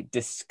have the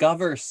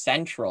Discover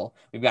Central.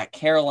 We've got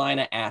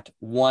Carolina at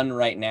 1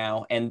 right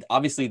now, and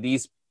obviously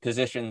these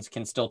positions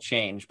can still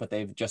change, but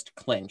they've just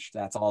clinched.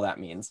 That's all that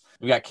means.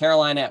 We've got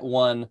Carolina at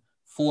 1,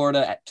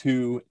 Florida at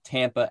 2,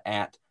 Tampa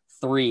at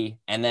 3,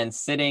 and then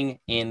sitting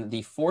in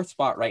the 4th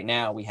spot right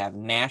now, we have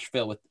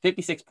Nashville with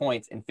 56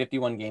 points in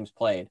 51 games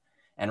played.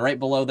 And right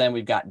below them,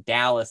 we've got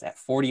Dallas at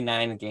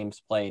 49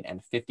 games played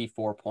and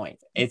 54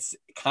 points. It's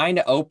kind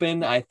of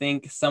open. I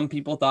think some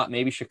people thought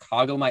maybe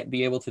Chicago might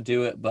be able to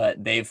do it,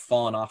 but they've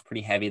fallen off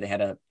pretty heavy. They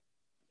had a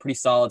pretty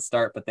solid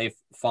start, but they've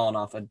fallen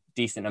off a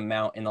decent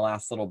amount in the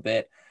last little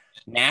bit.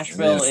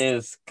 Nashville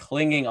is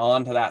clinging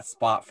on to that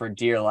spot for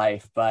dear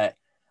life, but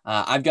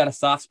I've got a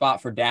soft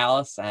spot for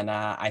Dallas, and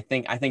I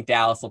think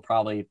Dallas will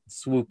probably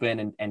swoop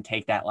in and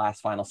take that last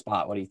final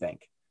spot. What do you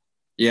think?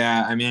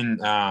 Yeah, I mean,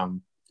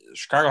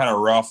 Chicago had a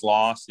rough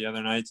loss the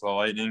other night to the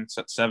Lightning,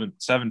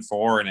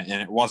 7-4,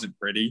 and it wasn't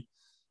pretty.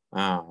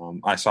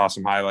 I saw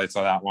some highlights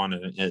of that one,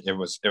 and it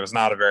was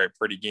not a very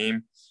pretty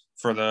game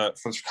for the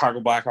Chicago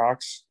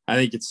Blackhawks. I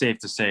think it's safe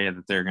to say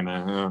that they're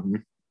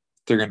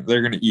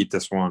gonna eat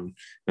this one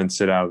and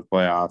sit out of the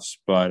playoffs.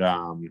 But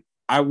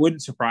I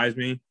wouldn't surprise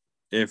me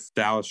if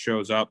Dallas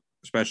shows up,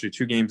 especially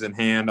 2 games in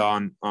hand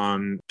and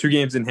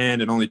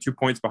only 2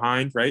 points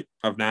behind, right,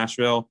 of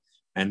Nashville.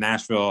 And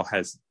Nashville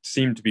has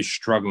seemed to be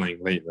struggling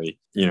lately.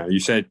 You know, you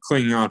said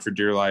clinging on for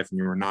dear life, and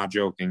you were not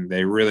joking.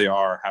 They really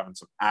are having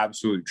some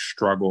absolute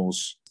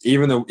struggles.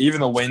 Even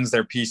the wins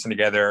they're piecing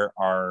together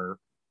are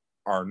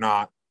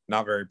not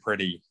very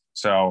pretty.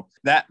 So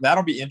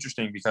that'll be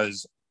interesting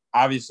because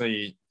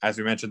obviously, as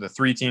we mentioned, the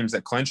 3 teams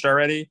that clinched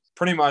already,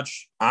 pretty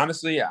much,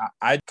 honestly,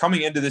 I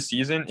coming into this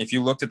season, if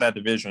you looked at that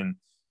division,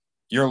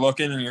 you're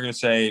looking and you're going to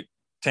say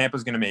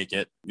Tampa's going to make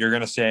it. You're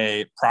going to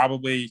say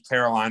probably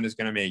Carolina's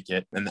going to make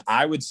it. And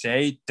I would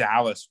say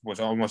Dallas was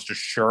almost a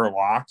sure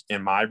lock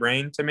in my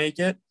brain to make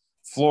it.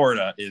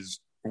 Florida is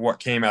what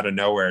came out of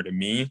nowhere to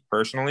me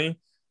personally.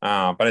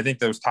 But I think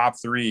those top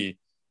 3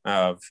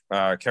 of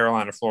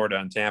Carolina, Florida,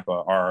 and Tampa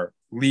are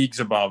leagues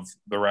above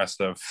the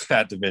rest of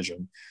that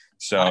division.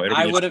 So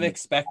I would have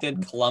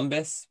expected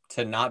Columbus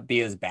to not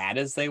be as bad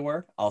as they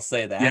were. I'll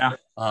say that.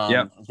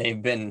 Yeah.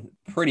 They've been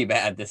pretty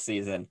bad this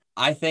season.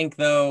 I think,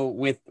 though,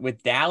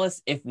 with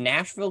Dallas, if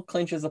Nashville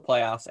clinches the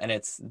playoffs and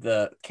it's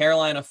the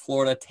Carolina,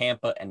 Florida,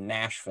 Tampa, and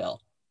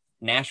Nashville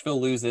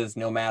loses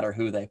no matter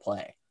who they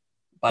play.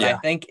 But I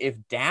think if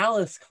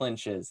Dallas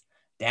clinches,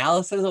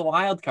 Dallas is a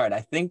wild card.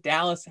 I think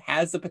Dallas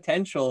has the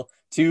potential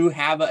to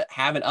have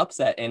an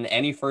upset in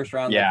any first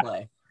round they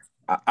play.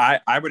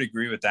 I would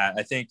agree with that.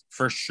 I think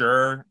for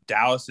sure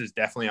Dallas is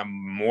definitely a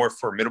more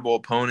formidable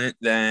opponent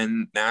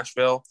than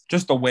Nashville.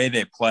 Just the way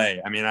they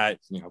play. I mean,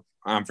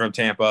 I'm from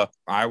Tampa.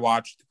 I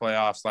watched the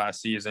playoffs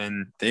last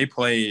season. They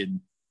played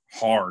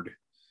hard.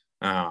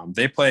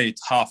 They play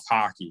tough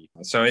hockey.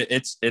 So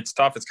it's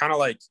tough. It's kind of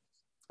like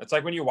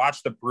when you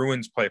watch the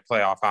Bruins play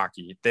playoff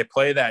hockey. They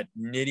play that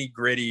nitty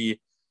gritty,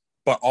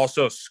 but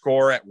also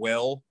score at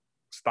will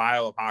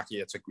style of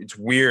hockey. It's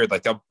weird.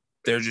 Like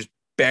they're just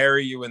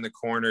bury you in the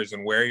corners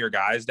and wear your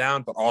guys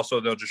down, but also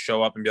they'll just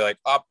show up and be like,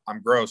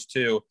 I'm gross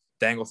too.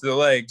 Dangle through the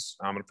legs.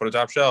 I'm going to put a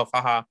top shelf.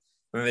 Haha.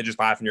 And then they just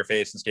laugh in your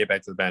face and skate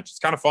back to the bench. It's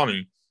kind of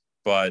funny,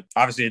 but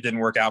obviously it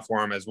didn't work out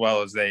for them as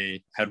well as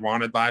they had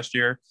wanted last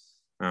year.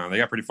 They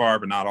got pretty far,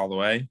 but not all the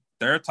way.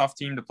 They're a tough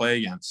team to play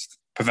against.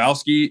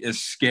 Pavelski is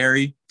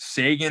scary.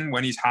 Sagan,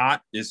 when he's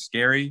hot, is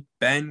scary.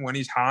 Ben, when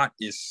he's hot,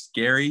 is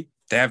scary.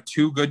 They have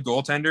 2 good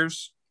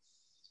goaltenders.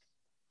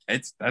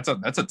 That's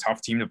a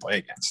tough team to play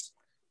against.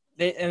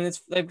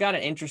 They've got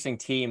an interesting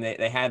team.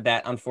 They had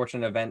that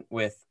unfortunate event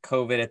with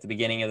COVID at the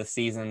beginning of the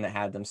season that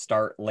had them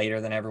start later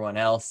than everyone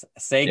else.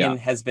 Sagan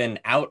has been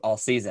out all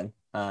season.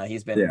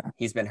 He's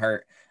been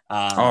hurt.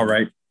 All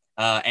right.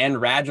 And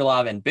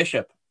Radulov and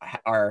Bishop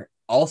are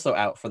also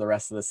out for the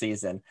rest of the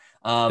season.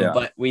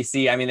 But we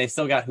see, I mean, they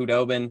still got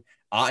Hudobin.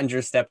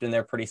 Ottinger stepped in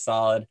there pretty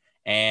solid.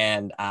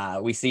 And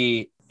we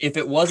see, if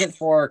it wasn't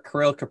for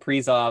Kirill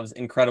Kaprizov's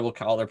incredible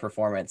Calder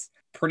performance,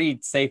 pretty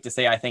safe to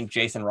say, I think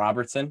Jason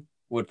Robertson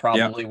would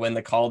probably win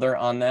the Calder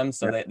on them.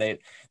 So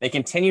they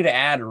continue to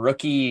add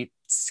rookie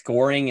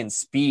scoring and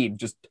speed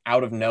just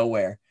out of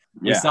nowhere.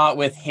 We saw it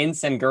with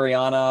Hintz and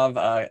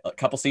Guryanov a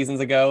couple seasons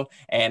ago,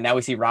 and now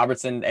we see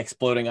Robertson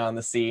exploding on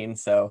the scene.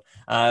 So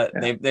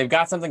they've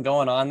got something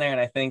going on there, and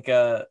I think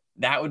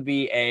that would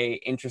be a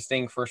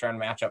interesting first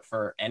round matchup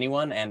for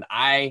anyone. And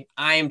I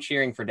am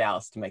cheering for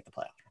Dallas to make the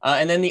playoff.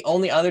 And then the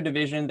only other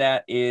division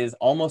that is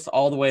almost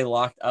all the way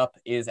locked up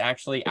is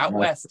actually out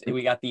west.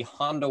 We got the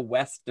Honda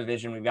West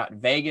division. We've got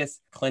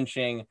Vegas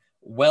clinching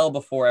well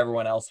before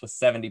everyone else with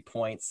 70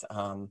 points.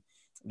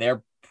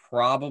 They're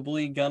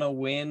probably going to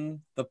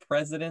win the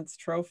President's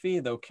Trophy,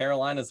 though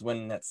Carolina's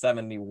winning at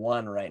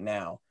 71 right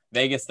now.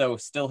 Vegas, though,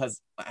 still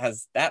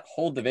has that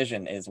whole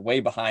division is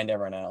way behind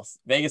everyone else.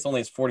 Vegas only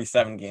has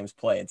 47 games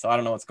played, so I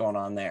don't know what's going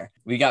on there.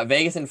 We got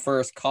Vegas in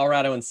first,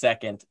 Colorado in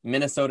second,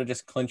 Minnesota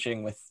just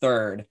clinching with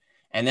third,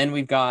 and then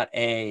we've got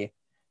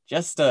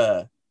just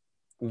a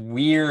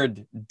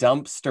weird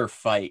dumpster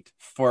fight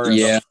for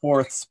the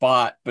 4th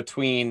spot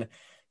between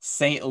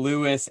St.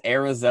 Louis,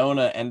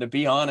 Arizona, and to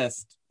be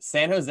honest,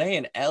 San Jose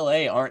and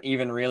LA aren't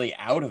even really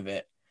out of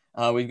it.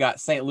 We've got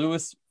St.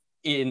 Louis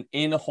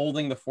in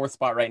holding the 4th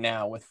spot right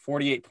now with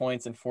 48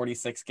 points in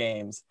 46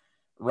 games.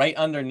 Right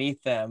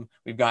underneath them,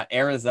 we've got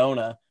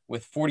Arizona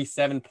with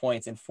 47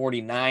 points in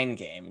 49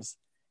 games.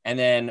 And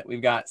then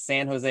we've got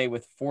San Jose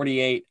with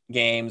 48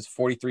 games,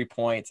 43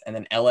 points, and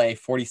then LA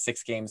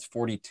 46 games,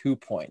 42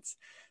 points.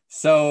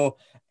 So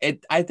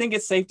I think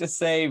it's safe to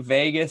say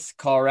Vegas,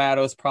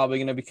 Colorado is probably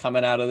going to be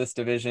coming out of this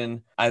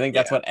division. I think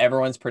that's what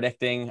everyone's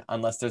predicting,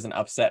 unless there's an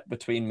upset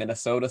between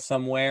Minnesota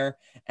somewhere.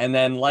 And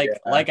then, like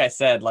I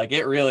said,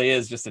 it really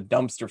is just a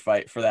dumpster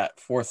fight for that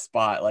 4th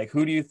spot.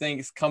 Who do you think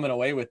is coming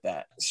away with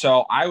that?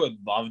 So I would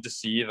love to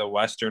see the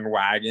Western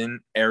Wagon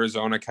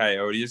Arizona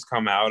Coyotes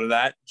come out of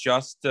that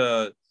just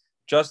to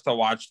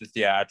watch the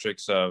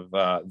theatrics of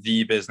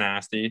the Biz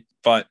Nasty.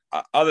 But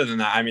other than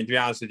that, I mean, to be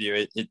honest with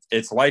you,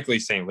 it's likely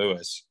St.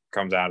 Louis.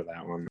 comes out of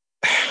that one.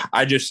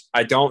 I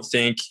don't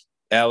think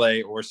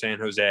LA or San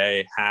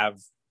Jose have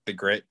the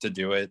grit to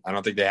do it. I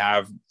don't think they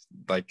have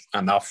like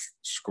enough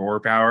score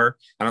power.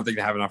 I don't think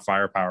they have enough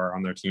firepower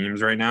on their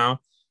teams right now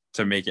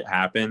to make it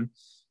happen.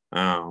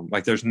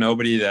 Like there's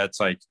nobody that's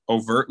like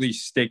overtly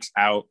sticks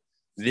out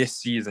this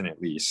season,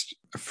 at least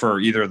for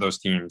either of those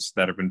teams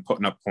that have been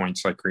putting up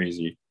points like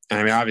crazy. And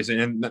I mean, obviously,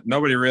 and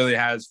nobody really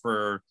has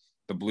for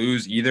the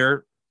Blues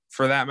either,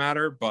 for that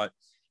matter. But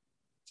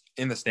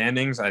in the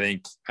standings, I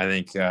think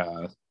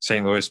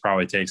St. Louis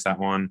probably takes that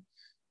one.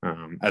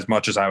 As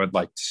much as I would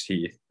like to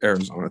see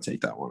Arizona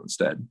take that one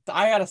instead.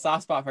 I got a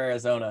soft spot for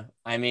Arizona.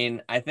 I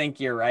mean, I think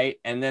you're right.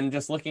 And then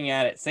just looking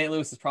at it, St.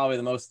 Louis is probably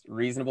the most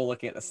reasonable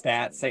looking at the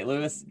stats. St.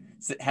 Louis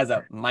has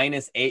a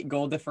 -8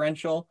 goal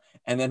differential.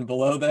 And then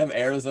below them,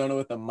 Arizona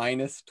with a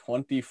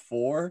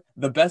 -24.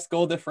 The best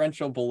goal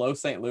differential below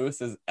St.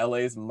 Louis is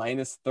LA's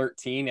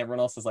 -13. Everyone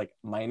else is like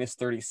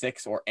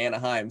 -36, or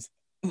Anaheim's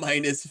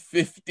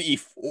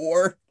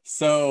 -54.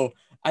 So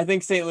I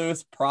think St.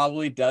 Louis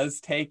probably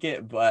does take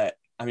it, but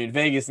I mean,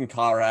 Vegas and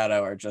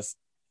Colorado are just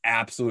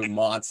absolute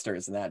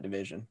monsters in that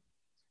division.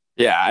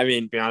 Yeah, I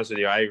mean, to be honest with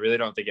you, I really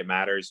don't think it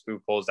matters who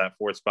pulls that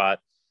 4th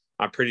spot.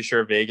 I'm pretty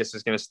sure Vegas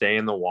is going to stay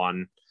in the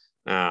 1.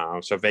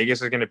 So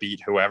Vegas is going to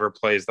beat whoever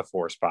plays the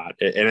 4 spot,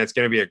 and it's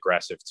going to be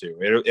aggressive too.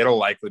 It'll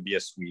likely be a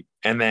sweep.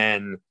 And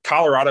then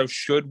Colorado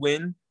should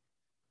win.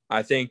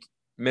 I think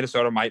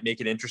Minnesota might make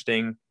it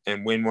interesting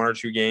and win 1 or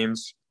 2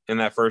 games in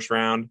that first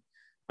round.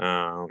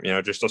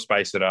 Just to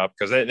spice it up,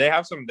 because they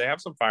have some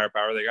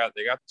firepower. They got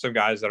some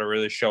guys that'll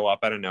really show up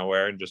out of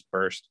nowhere and just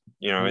burst,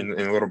 in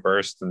a little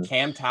burst. And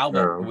Cam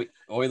Talbot,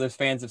 Oilers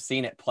fans have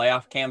seen it.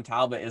 Playoff Cam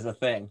Talbot is a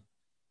thing.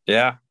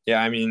 Yeah.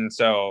 I mean,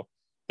 so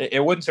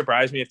it wouldn't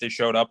surprise me if they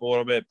showed up a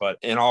little bit, but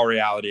in all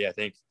reality, I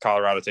think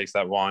Colorado takes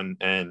that one,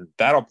 and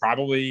that'll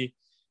probably,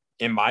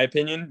 in my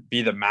opinion,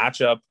 be the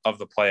matchup of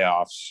the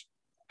playoffs.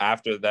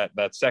 After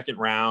that second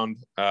round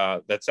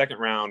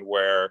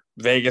where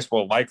Vegas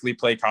will likely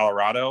play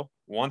Colorado.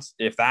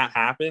 If that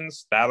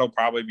happens, that'll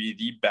probably be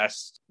the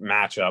best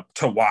matchup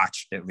to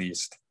watch, at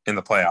least in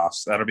the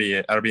playoffs. That'll be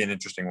an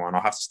interesting one.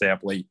 I'll have to stay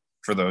up late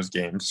for those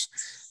games,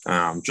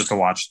 just to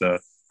watch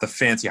the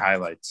fancy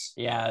highlights.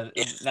 Yeah,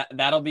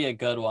 that'll be a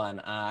good one.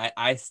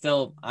 I'm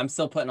still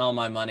putting all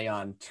my money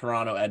on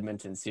Toronto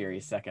Edmonton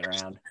series second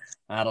round.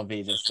 That'll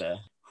be just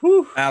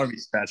that'll be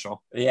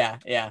special.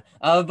 Yeah.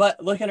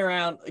 But looking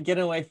around,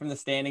 getting away from the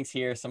standings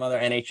here, some other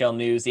NHL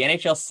news. The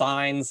NHL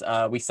signs,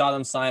 we saw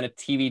them sign a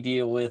TV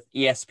deal with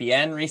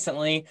ESPN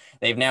recently.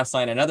 They've now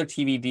signed another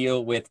TV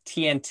deal with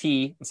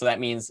TNT. So that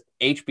means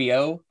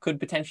HBO could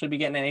potentially be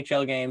getting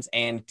NHL games,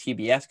 and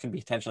TBS could be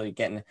potentially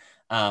getting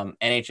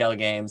NHL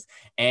games.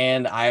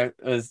 And I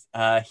was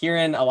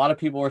hearing a lot of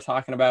people were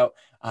talking about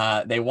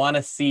they want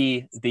to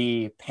see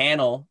the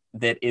panel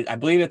that is, I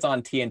believe it's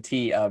on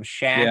TNT, of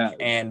Shaq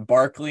and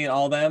Barkley and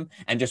all them,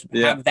 and just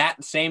have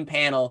that same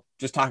panel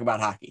just talk about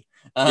hockey.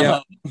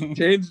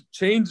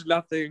 Change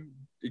nothing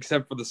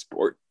except for the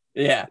sport.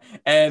 Yeah,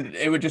 and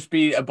it would just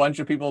be a bunch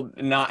of people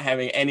not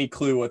having any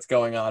clue what's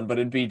going on, but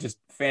it'd be just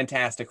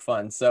fantastic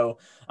fun. So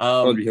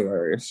that would be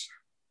hilarious.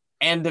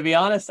 And to be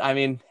honest, I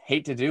mean,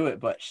 hate to do it,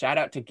 but shout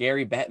out to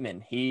Gary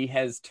Bettman. He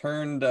has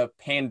turned a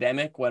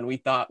pandemic when we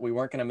thought we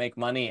weren't going to make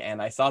money,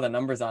 and I saw the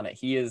numbers on it.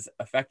 He is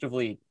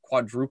effectively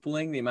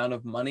quadrupling the amount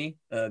of money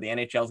the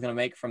NHL is going to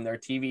make from their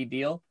TV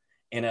deal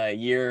in a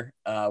year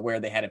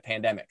where they had a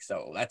pandemic.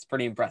 So that's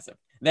pretty impressive.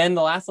 Then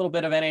the last little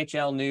bit of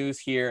NHL news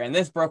here, and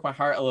this broke my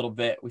heart a little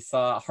bit. We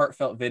saw a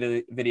heartfelt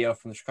video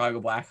from the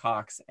Chicago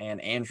Blackhawks and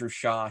Andrew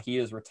Shaw. He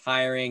is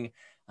retiring.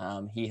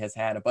 He has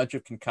had a bunch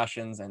of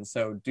concussions, and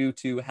so due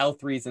to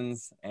health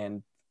reasons,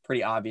 and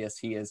pretty obvious,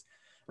 he is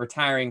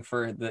retiring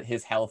for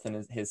his health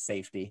and his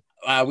safety.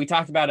 We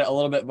talked about it a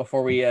little bit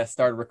before we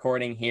started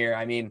recording here.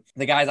 I mean,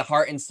 the guy's a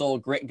heart and soul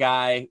grit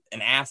guy,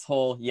 an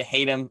asshole. You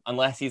hate him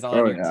unless he's on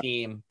your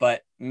team.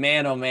 But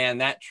man, oh man,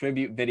 that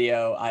tribute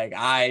video,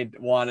 I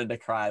wanted to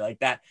cry like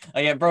that.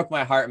 Like, it broke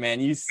my heart,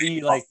 man. You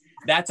see, like,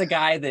 that's a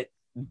guy that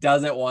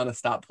doesn't want to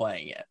stop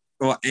playing it.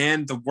 Well,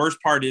 and the worst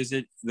part is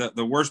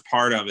the worst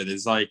part of it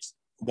is, like,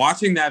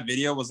 watching that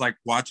video was like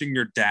watching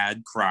your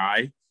dad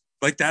cry.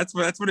 Like, that's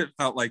what it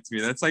felt like to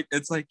me. That's like,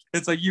 it's like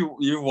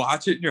you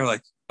watch it and you're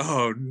like,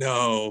 oh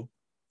no,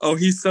 oh,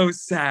 he's so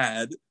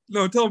sad.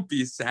 No, don't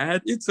be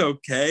sad. It's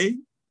okay.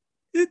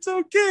 It's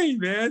okay,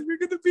 man. You're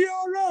gonna be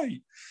all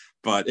right.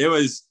 But it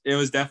was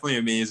definitely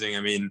amazing.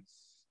 I mean,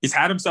 he's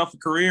had himself a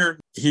career.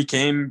 He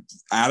came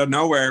out of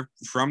nowhere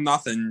from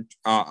nothing.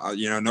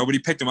 Nobody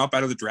picked him up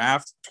out of the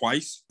draft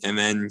twice. And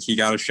then he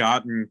got a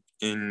shot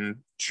in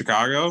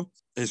Chicago.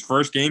 His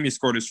first game, he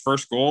scored his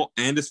first goal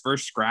and his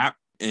first scrap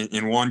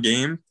in one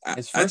game.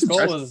 His first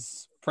goal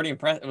was pretty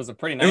impressive. It was a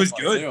pretty nice. It was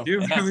good, too.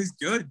 Yeah. It was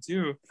good,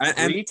 too. And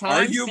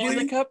 3-time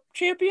Stanley Cup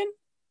champion?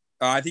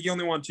 I think he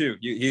only won 2.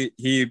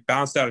 He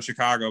bounced out of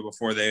Chicago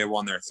before they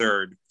won their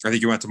third. I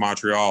think he went to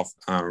Montreal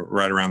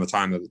right around the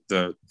time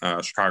that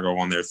the Chicago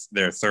won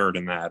their third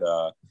in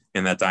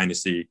that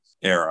dynasty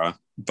era.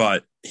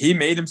 But he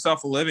made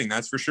himself a living,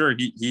 that's for sure.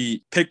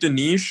 He picked a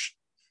niche,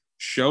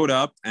 showed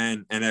up,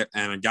 and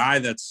a guy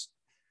that's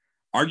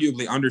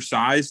arguably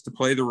undersized to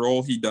play the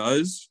role he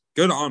does.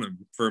 Good on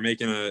him for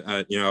making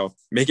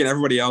making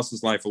everybody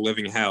else's life a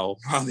living hell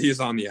while he's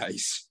on the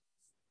ice.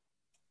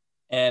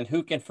 And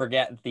who can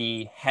forget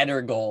the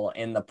header goal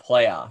in the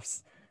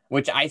playoffs,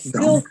 which I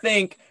still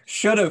think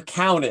should have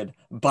counted,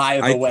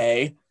 by the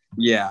way.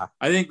 Yeah,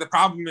 I think the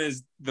problem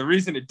is the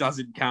reason it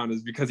doesn't count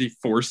is because he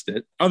forced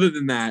it. Other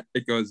than that,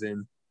 it goes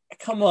in.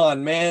 Come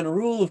on, man.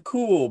 Rule of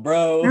cool,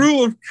 bro.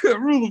 Rule of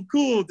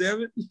cool,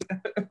 damn it.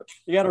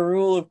 You got a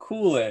rule of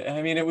cool it.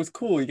 I mean, it was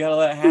cool. You got to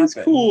let it happen. It's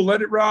cool.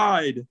 Let it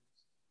ride.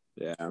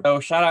 Yeah. So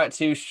shout out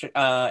to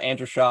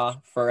Andrew Shaw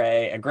for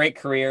a great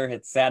career.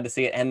 It's sad to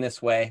see it end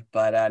this way,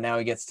 but now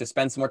he gets to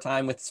spend some more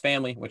time with his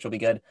family, which will be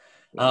good.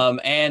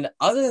 And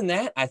other than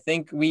that, I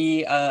think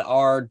we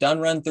are done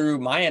run through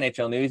my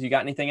NHL news. You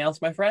got anything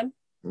else, my friend?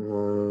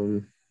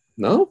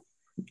 No,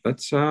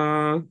 that's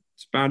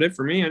about it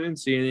for me. I didn't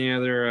see any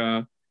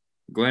other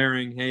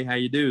glaring hey how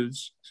you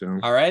do's. So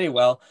alrighty,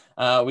 well,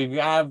 we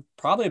have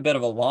probably a bit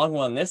of a long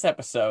one this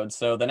episode,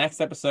 so the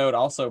next episode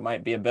also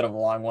might be a bit of a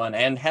long one,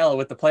 and hell,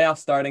 with the playoffs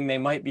starting, they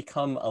might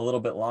become a little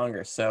bit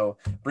longer. So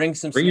bring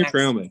snacks. Your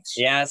trail mix.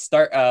 Yeah,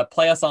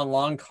 play us on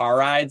long car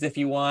rides if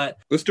you want.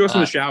 Listen to us in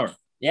the shower.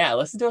 Yeah,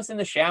 listen to us in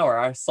the shower,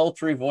 our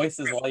sultry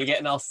voices while you're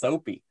getting all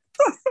soapy.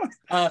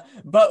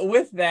 But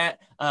with that,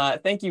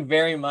 thank you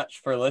very much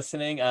for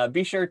listening.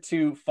 Be sure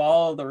to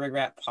follow the Rig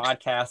Rat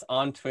Podcast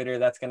on Twitter.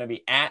 That's going to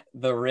be at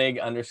the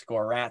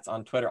 @Rig_Rats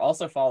on Twitter.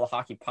 Also follow the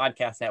Hockey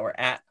Podcast Network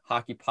at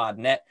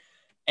HockeyPodNet.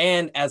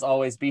 And as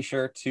always, be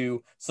sure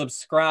to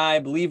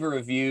subscribe, leave a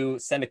review,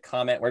 send a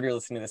comment wherever you're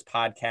listening to this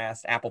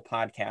podcast, Apple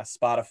Podcasts,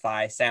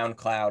 Spotify,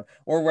 SoundCloud,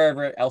 or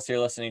wherever else you're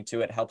listening to.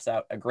 It helps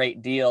out a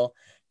great deal.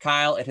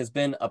 Kyle, it has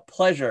been a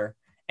pleasure.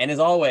 And as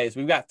always,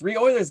 we've got 3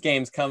 Oilers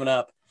games coming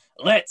up.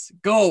 Let's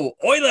go,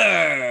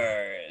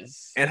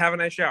 Oilers! And have a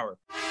nice shower.